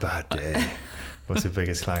Daisy had a bad day? What's your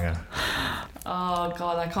biggest clanger? Oh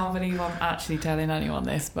God, I can't believe I'm actually telling anyone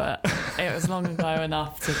this, but it was long ago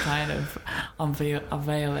enough to kind of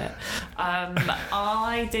unveil it.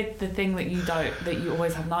 I did the thing that you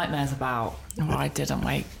always have nightmares about, where I didn't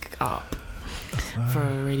wake up for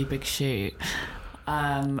a really big shoot.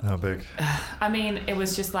 How big? I mean, it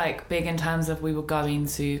was just like big in terms of we were going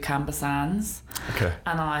to Camber Sands. Okay.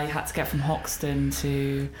 And I had to get from Hoxton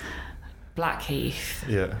to Blackheath.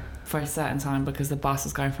 Yeah. For a certain time, because the bus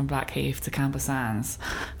was going from Blackheath to Camber Sands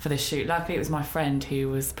for this shoot. Luckily, it was my friend who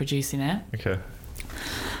was producing it. Okay.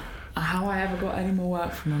 How I ever got any more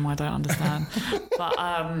work from him, I don't understand. But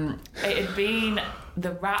it had been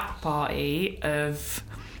the wrap party of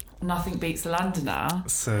Nothing Beats the Londoner.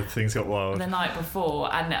 So things got wild. The night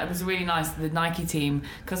before, and it was really nice. The Nike team,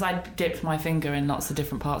 because I dipped my finger in lots of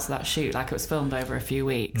different parts of that shoot, like it was filmed over a few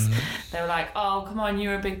weeks. They were like, "Oh, come on,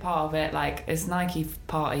 you're a big part of it. Like, it's Nike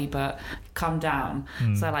party, but come down."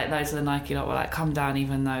 So like loads of the Nike lot were like, "Come down,"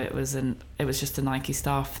 even though it was just a Nike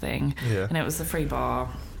staff thing, and it was a free bar.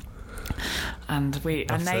 And they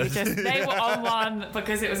were on one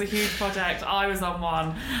because it was a huge project. I was on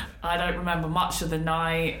one. I don't remember much of the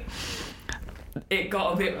night. It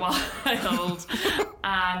got a bit wild,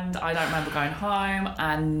 and I don't remember going home.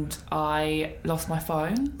 And I lost my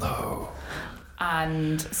phone. Oh.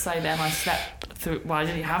 And so then I slept through. Well, I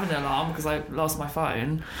didn't have an alarm because I lost my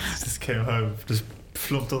phone. Just came home, just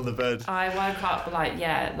flopped on the bed. I woke up like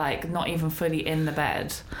not even fully in the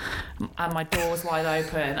bed, and my door was wide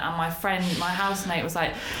open, and my housemate was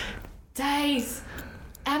like, "Days,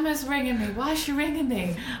 Emma's ringing me. Why is she ringing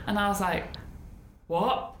me?" And I was like,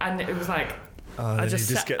 "What?" And it was like, I just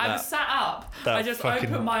sat up. I just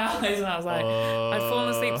opened my eyes and I was like, I'd fallen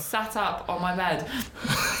asleep, sat up on my bed.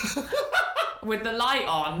 With the light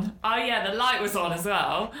on. Oh yeah, the light was on as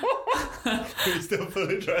well. You're still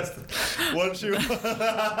fully dressed. Once you... And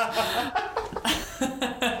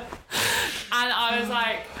I was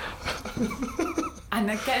like... And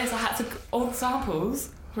then get this, I had to... All the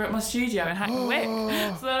samples were at my studio in Hackney Wick.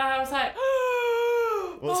 So then I was like...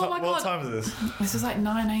 What time is this? This was like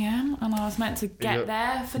 9 a.m. and I was meant to get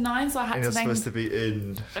there for 9, so I had to then... You're supposed to be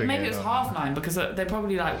in... Maybe it was 9:30 because they're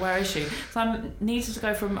probably like, where is she? So I needed to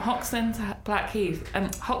go from Hoxton to Blackheath,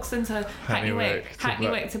 and Hoxton to Hackney Wick,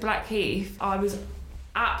 Wick to Blackheath. I was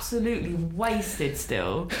absolutely wasted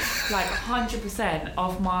still, like 100%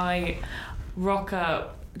 of my rocker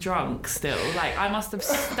drunk still. Like I must have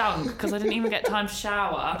stunk because I didn't even get time to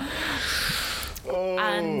shower. Oh.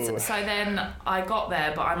 And so then I got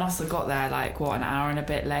there, but I must have got there like an hour and a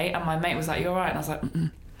bit late, and my mate was like, "You're right," and I was like,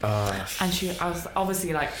 "Mm-mm." And I was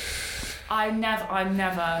obviously like, I'm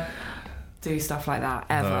never do stuff like that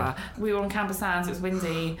ever. No. We were on Camber Sands, it was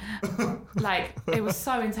windy. Like, it was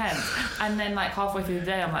so intense. And then, like, halfway through the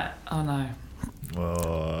day, I'm like, oh no.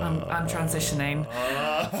 I'm transitioning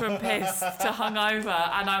from pissed to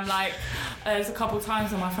hungover, and I'm like, there's a couple of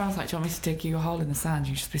times when my friend's like, do you want me to dig you a hole in the sand?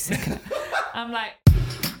 You just be sick of it. I'm like...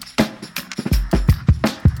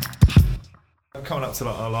 Coming up to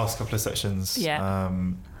our last couple of sections,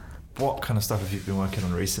 what kind of stuff have you been working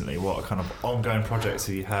on recently? What kind of ongoing projects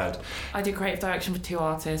have you had? I do creative direction for 2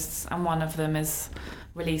 artists, and one of them is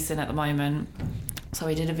releasing at the moment. So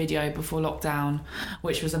we did a video before lockdown,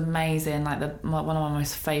 which was amazing, like one of my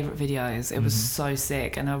most favourite videos. It was so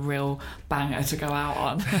sick and a real banger to go out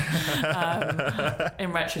on.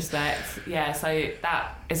 In retrospect, so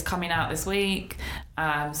that is coming out this week.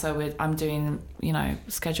 So I'm doing,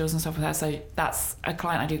 schedules and stuff with her. So that's a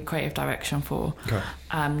client I do creative direction for,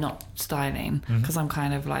 not styling, because I'm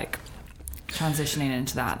kind of like transitioning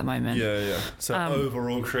into that at the moment. So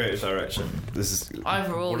overall creative direction, what does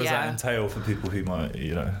that entail for people who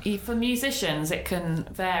might, for musicians it can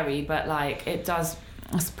vary, but like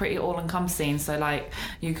it's pretty all-encompassing. So like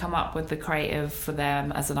you come up with the creative for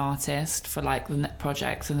them as an artist for like the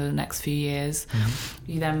projects in the next few years.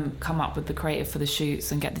 You then come up with the creative for the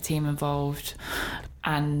shoots and get the team involved,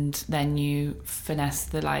 and then you finesse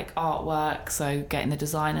the like artwork, so getting the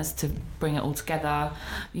designers to bring it all together.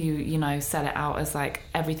 You sell it out as like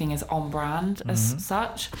everything is on brand as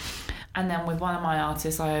such. And then with one of my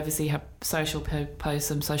artists, I oversee her social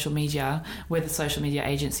posts and social media with a social media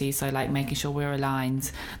agency, so like making sure we're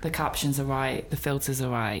aligned, the captions are right, the filters are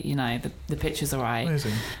right, the pictures are right.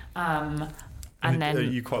 Amazing. And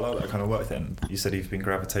then you quite like that kind of work then? You said you've been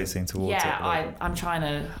gravitating towards it. I'm trying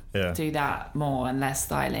to do that more and less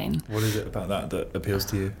styling. What is it about that appeals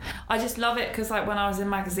to you? I just love it because like when I was in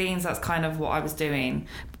magazines, that's kind of what I was doing.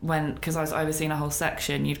 Because I was overseeing a whole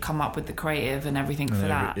section, you'd come up with the creative and everything for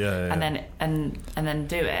that, and then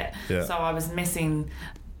do it. So I was missing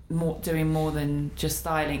doing more than just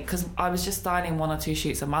styling, because I was just styling 1 or 2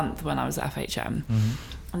 shoots a month when I was at FHM.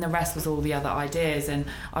 And the rest was all the other ideas, and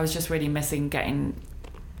I was just really missing getting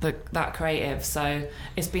that creative. So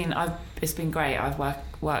it's been great. I've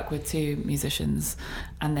worked with 2 musicians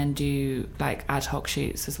and then do like ad hoc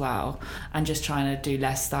shoots as well, and just trying to do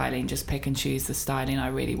less styling, just pick and choose the styling I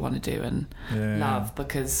really want to do and love,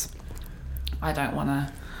 because I don't want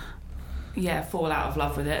to fall out of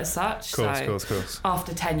love with it as such. Of course.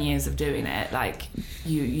 After 10 years of doing it, like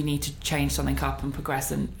you need to change something up and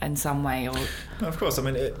progress in some way. Or no, of course. I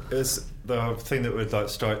mean, it is the thing that would like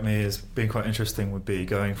strike me as being quite interesting would be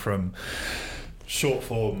going from short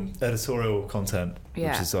form editorial content, which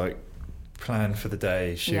is like plan for the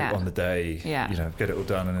day, shoot on the day, get it all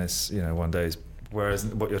done in this 1 day. Whereas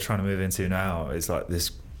what you're trying to move into now is like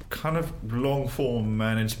this kind of long form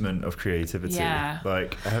management of creativity.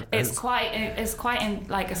 Like it's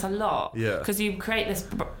a lot, because you create this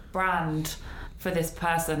brand for this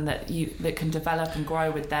person that can develop and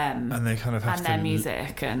grow with them, and they kind of have and their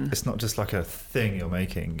music, and it's not just like a thing you're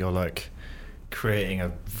making, you're like creating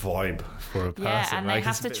a vibe for a person, and they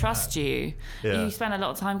have to trust you. You spend a lot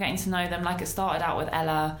of time getting to know them. Like it started out with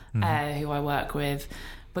Ella, who I work with,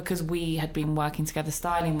 because we had been working together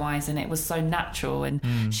styling wise, and it was so natural,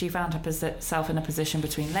 and she found herself in a position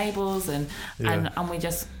between labels, and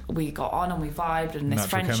we got on and we vibed, and this natural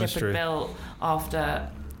friendship chemistry had built after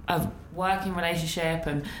a working relationship,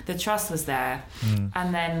 and the trust was there.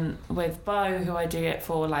 And then with Bo, who I do it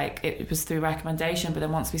for, like it was through recommendation, but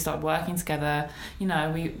then once we started working together,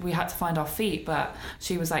 we had to find our feet, but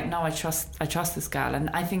she was like, no, I trust this girl, and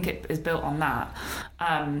I think it is built on that,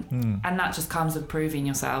 and that just comes with proving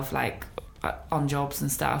yourself, like on jobs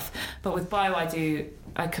and stuff. But with Bo,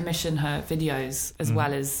 I commission her videos as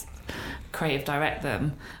well as creative direct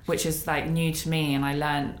them, which is like new to me, and I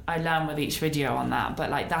learn with each video on that, but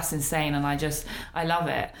like that's insane, and I love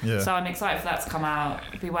it. So I'm excited for that to come out.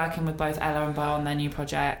 Be working with both Ella and Bo on their new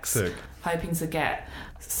projects. Sick. Hoping to get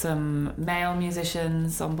some male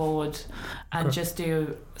musicians on board and just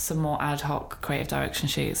do some more ad hoc creative direction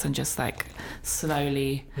shoots, and just like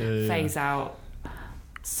slowly phase out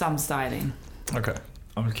some styling. Okay.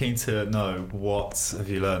 I'm keen to know, what have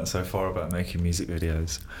you learned so far about making music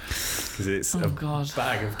videos? Because it's a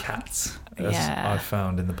bag of cats, as I've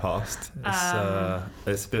found in the past.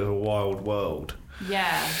 It's a bit of a wild world.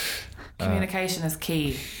 Communication is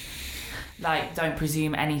key. Like, don't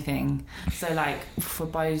presume anything. So like for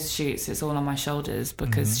Bo's shoots, it's all on my shoulders,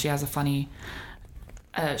 because she has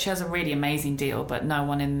a really amazing deal, but no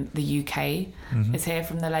one in the UK is here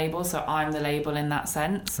from the label, so I'm the label in that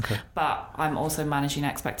sense. But I'm also managing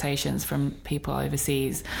expectations from people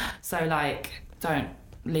overseas. So like, don't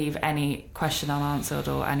leave any question unanswered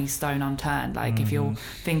or any stone unturned. Like if you're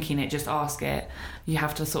thinking it, just ask it. You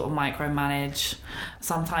have to sort of micromanage.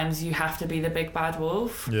 Sometimes you have to be the big bad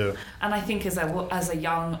wolf. Yeah. And I think as a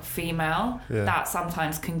young female, that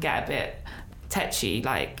sometimes can get a bit tetchy,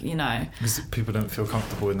 like, you know, because people don't feel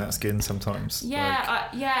comfortable in that skin sometimes.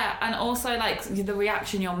 And also like the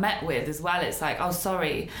reaction you're met with as well. It's like, oh,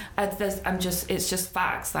 sorry, it's just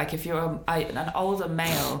facts. Like if you're an older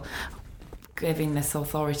male giving this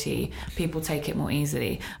authority, people take it more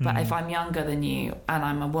easily. But if I'm younger than you and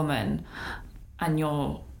I'm a woman and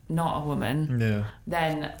you're not a woman,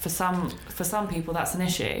 then for some people that's an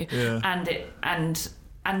issue. And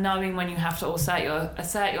knowing when you have to assert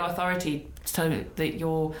your authority so that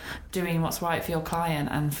you're doing what's right for your client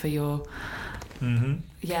and for your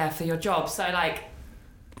for your job. So like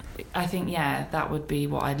I think that would be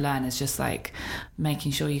what I'd learn, is just like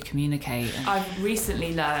making sure you communicate. I've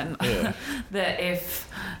recently learned that if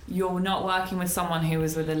you're not working with someone who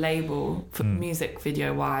is with a label for music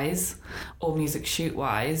video wise or music shoot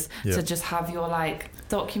wise, to just have your like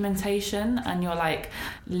documentation and your like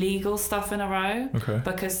legal stuff in a row,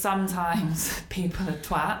 because sometimes people are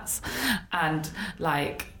twats and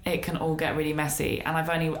like it can all get really messy. And I've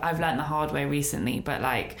learned the hard way recently, but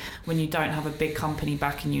like when you don't have a big company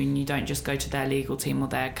backing you and you don't just go to their legal team or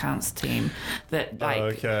their accounts team, that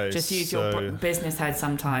like just use your business head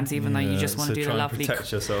sometimes, even though you just want to do the lovely,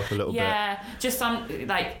 protect yourself a little bit. Just some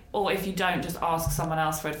like, or if you don't, just ask someone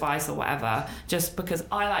else for advice or whatever, just because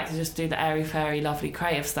I like to just do the airy fairy lovely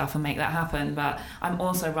creative stuff and make that happen. But I'm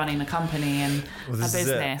also running a company and a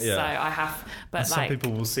business, so I have, but some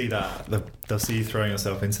people will see that, they'll see you throwing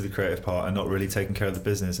yourself into the creative part and not really taking care of the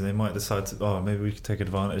business, and they might decide to, maybe we could take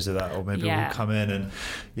advantage of that, or maybe we'll come in and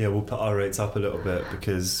we'll put our rates up a little bit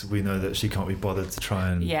because we know that she can't be bothered to try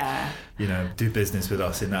and you know, do business with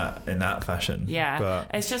us in that fashion. But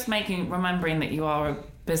it's just remembering that you are a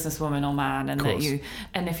businesswoman or man, and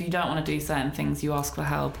and if you don't want to do certain things, you ask for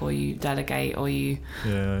help, or you delegate, or you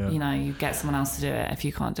you know, you get someone else to do it if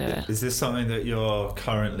you can't do it. Is this something that you're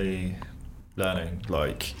currently learning?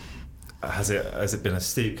 Like, has it been a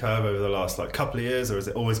steep curve over the last like couple of years, or has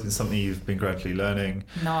it always been something you've been gradually learning?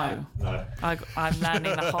 No. I'm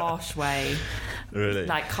learning the harsh way. Really?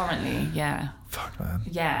 Like currently, Fuck, man.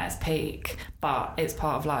 Yeah, it's peak, but it's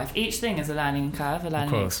part of life. Each thing is a learning curve, a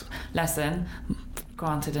learning lesson.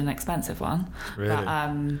 Granted, an expensive one. Really?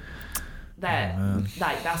 But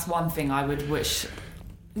that's one thing I would wish.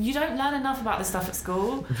 You don't learn enough about this stuff at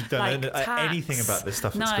school. You don't learn anything about this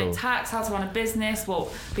stuff at school. No, tax, how to run a business, what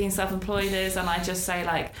being self-employed is, and I just say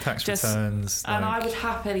like tax returns. And I would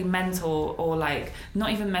happily mentor, or like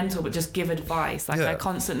not even mentor, but just give advice. Like I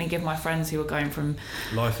constantly give my friends who are going from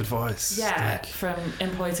life advice. From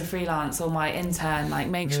employed to freelance, or my intern, like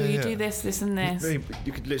make sure you do this, this, and this.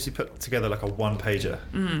 You could literally put together like a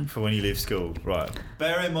one-pager for when you leave school. Right.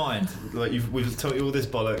 Bear in mind, like we've told you all this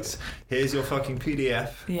bollocks. Here's your fucking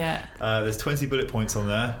PDF. There's 20 bullet points on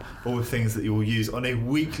there, all the things that you will use on a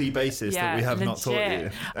weekly basis that we have not taught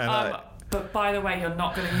you. And but by the way, you're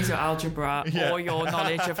not going to use your algebra or your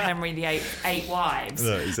knowledge of Henry VIII's 8 wives.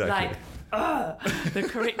 No, exactly. Like, the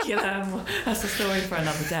curriculum, that's a story for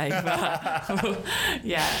another day, but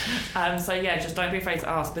so just don't be afraid to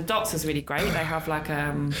ask. The Docs is really great. They have like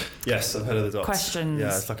yes, I've heard of the Docs. Questions.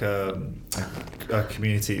 It's like a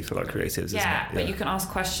community for like creatives, isn't it? But you can ask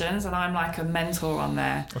questions, and I'm like a mentor on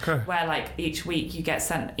there, where like each week you get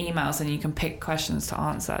sent emails and you can pick questions to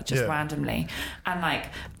answer just randomly. And like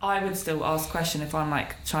I would still ask questions if I'm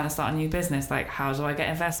like trying to start a new business, like how do I get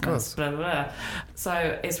investments, blah blah blah.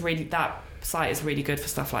 So it's really, that site is really good for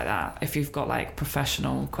stuff like that if you've got like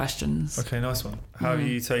professional questions. Okay, nice one. How have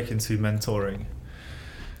you taken to mentoring?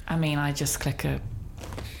 I mean, I just click a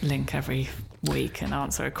link every week and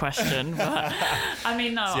answer a question, but I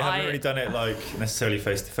mean, no. So you haven't really done it like necessarily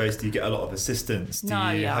face to face. Do you get a lot of assistance? Do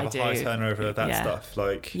you have a high turnover of that stuff?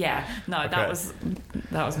 Like that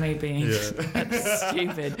was me being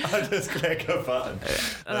stupid. I just click a button.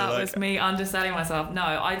 That was me underselling myself.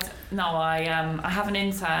 I have an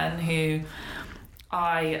intern who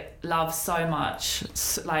I love so much.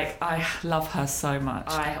 Like I love her so much.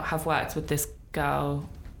 I have worked with this girl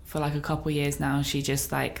for like a couple of years now. She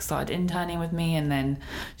just like started interning with me, and then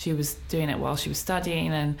she was doing it while she was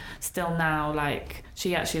studying, and still now like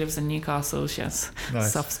she actually lives in Newcastle. She has a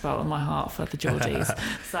soft spot on my heart for the Georgies.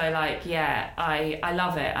 So like I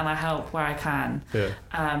love it, and I help where I can.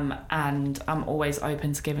 And I'm always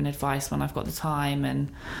open to giving advice when I've got the time,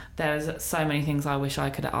 and there's so many things I wish I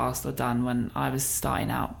could have asked or done when I was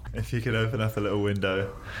starting out. If you could open up a little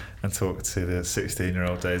window and talk to the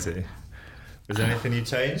 16-year-old Daisy, Is there anything you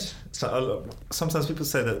change? So, sometimes people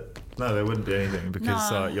say that no, there wouldn't be anything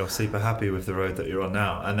because you're super happy with the road that you're on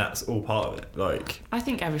now, and that's all part of it. Like, I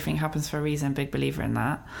think everything happens for a reason. Big believer in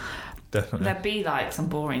that. Definitely. There'd be like some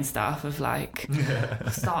boring stuff of like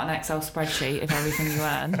start an Excel spreadsheet of everything you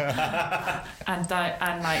earn, and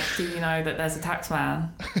like, do you know that there's a tax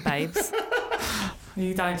man, babes?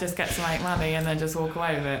 You don't just get to make money and then just walk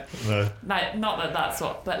away with it. No. Like, not that that's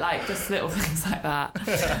what, but like just little things like that,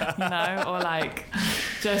 you know, or like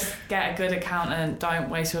just get a good accountant. Don't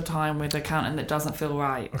waste your time with an accountant that doesn't feel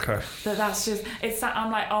right. Okay. That's just, it's that,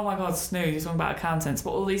 I'm like, oh my God, snooze, you're talking about accountants,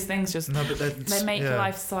 but all these things just, they make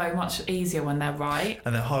life so much easier when they're right.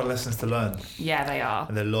 And they're hard lessons to learn. Yeah, they are.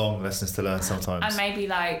 And they're long lessons to learn sometimes. And maybe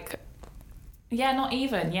like, yeah, not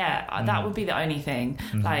even, that would be the only thing.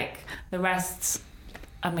 Mm-hmm. Like the rest,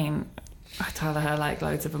 I mean, I tell her like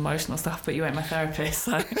loads of emotional stuff, but you ain't my therapist,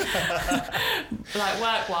 so like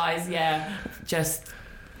work-wise, just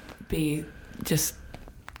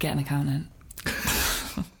get an accountant.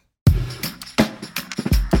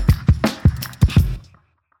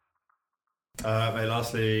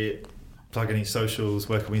 Lastly, plug any socials.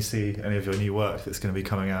 Where can we see any of your new work that's going to be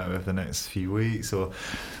coming out over the next few weeks, or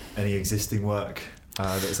any existing work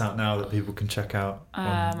that's out now that people can check out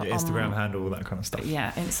on your Instagram handle, all that kind of stuff?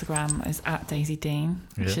 Yeah, Instagram is at Daisy Dean,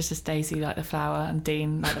 which is just Daisy like the flower and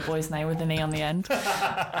Dean like the boy's name with an E on the end.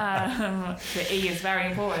 The E is very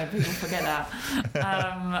important, people forget that.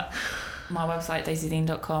 My website,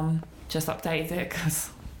 daisydean.com, just updated it because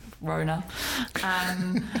Rona.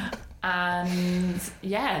 And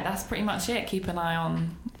yeah, that's pretty much it. Keep an eye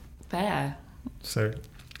on there. So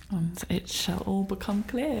and it shall all become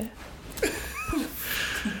clear.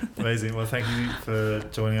 Amazing. Well, thank you for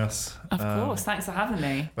joining us. Of course. Thanks for having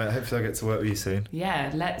me. Mate, hopefully I get to work with you soon.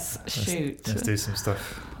 Yeah, let's shoot. Let's do some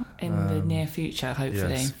stuff. In the near future,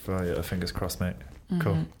 hopefully. Yes, fingers crossed, mate. Mm-hmm.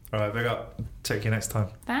 Cool. All right, big up. Take you next time.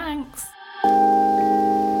 Thanks.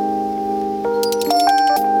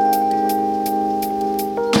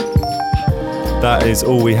 That is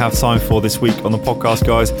all we have time for this week on the podcast,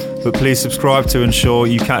 guys. But please subscribe to ensure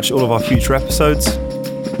you catch all of our future episodes.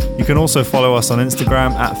 You can also follow us on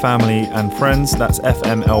Instagram at Family and Friends. That's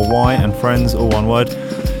FMLY and Friends, all one word,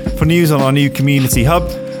 for news on our new community hub.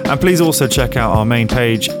 And please also check out our main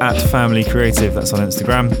page at Family Creative. That's on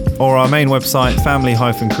Instagram, or our main website,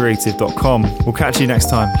 family-creative.com. We'll catch you next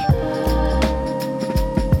time.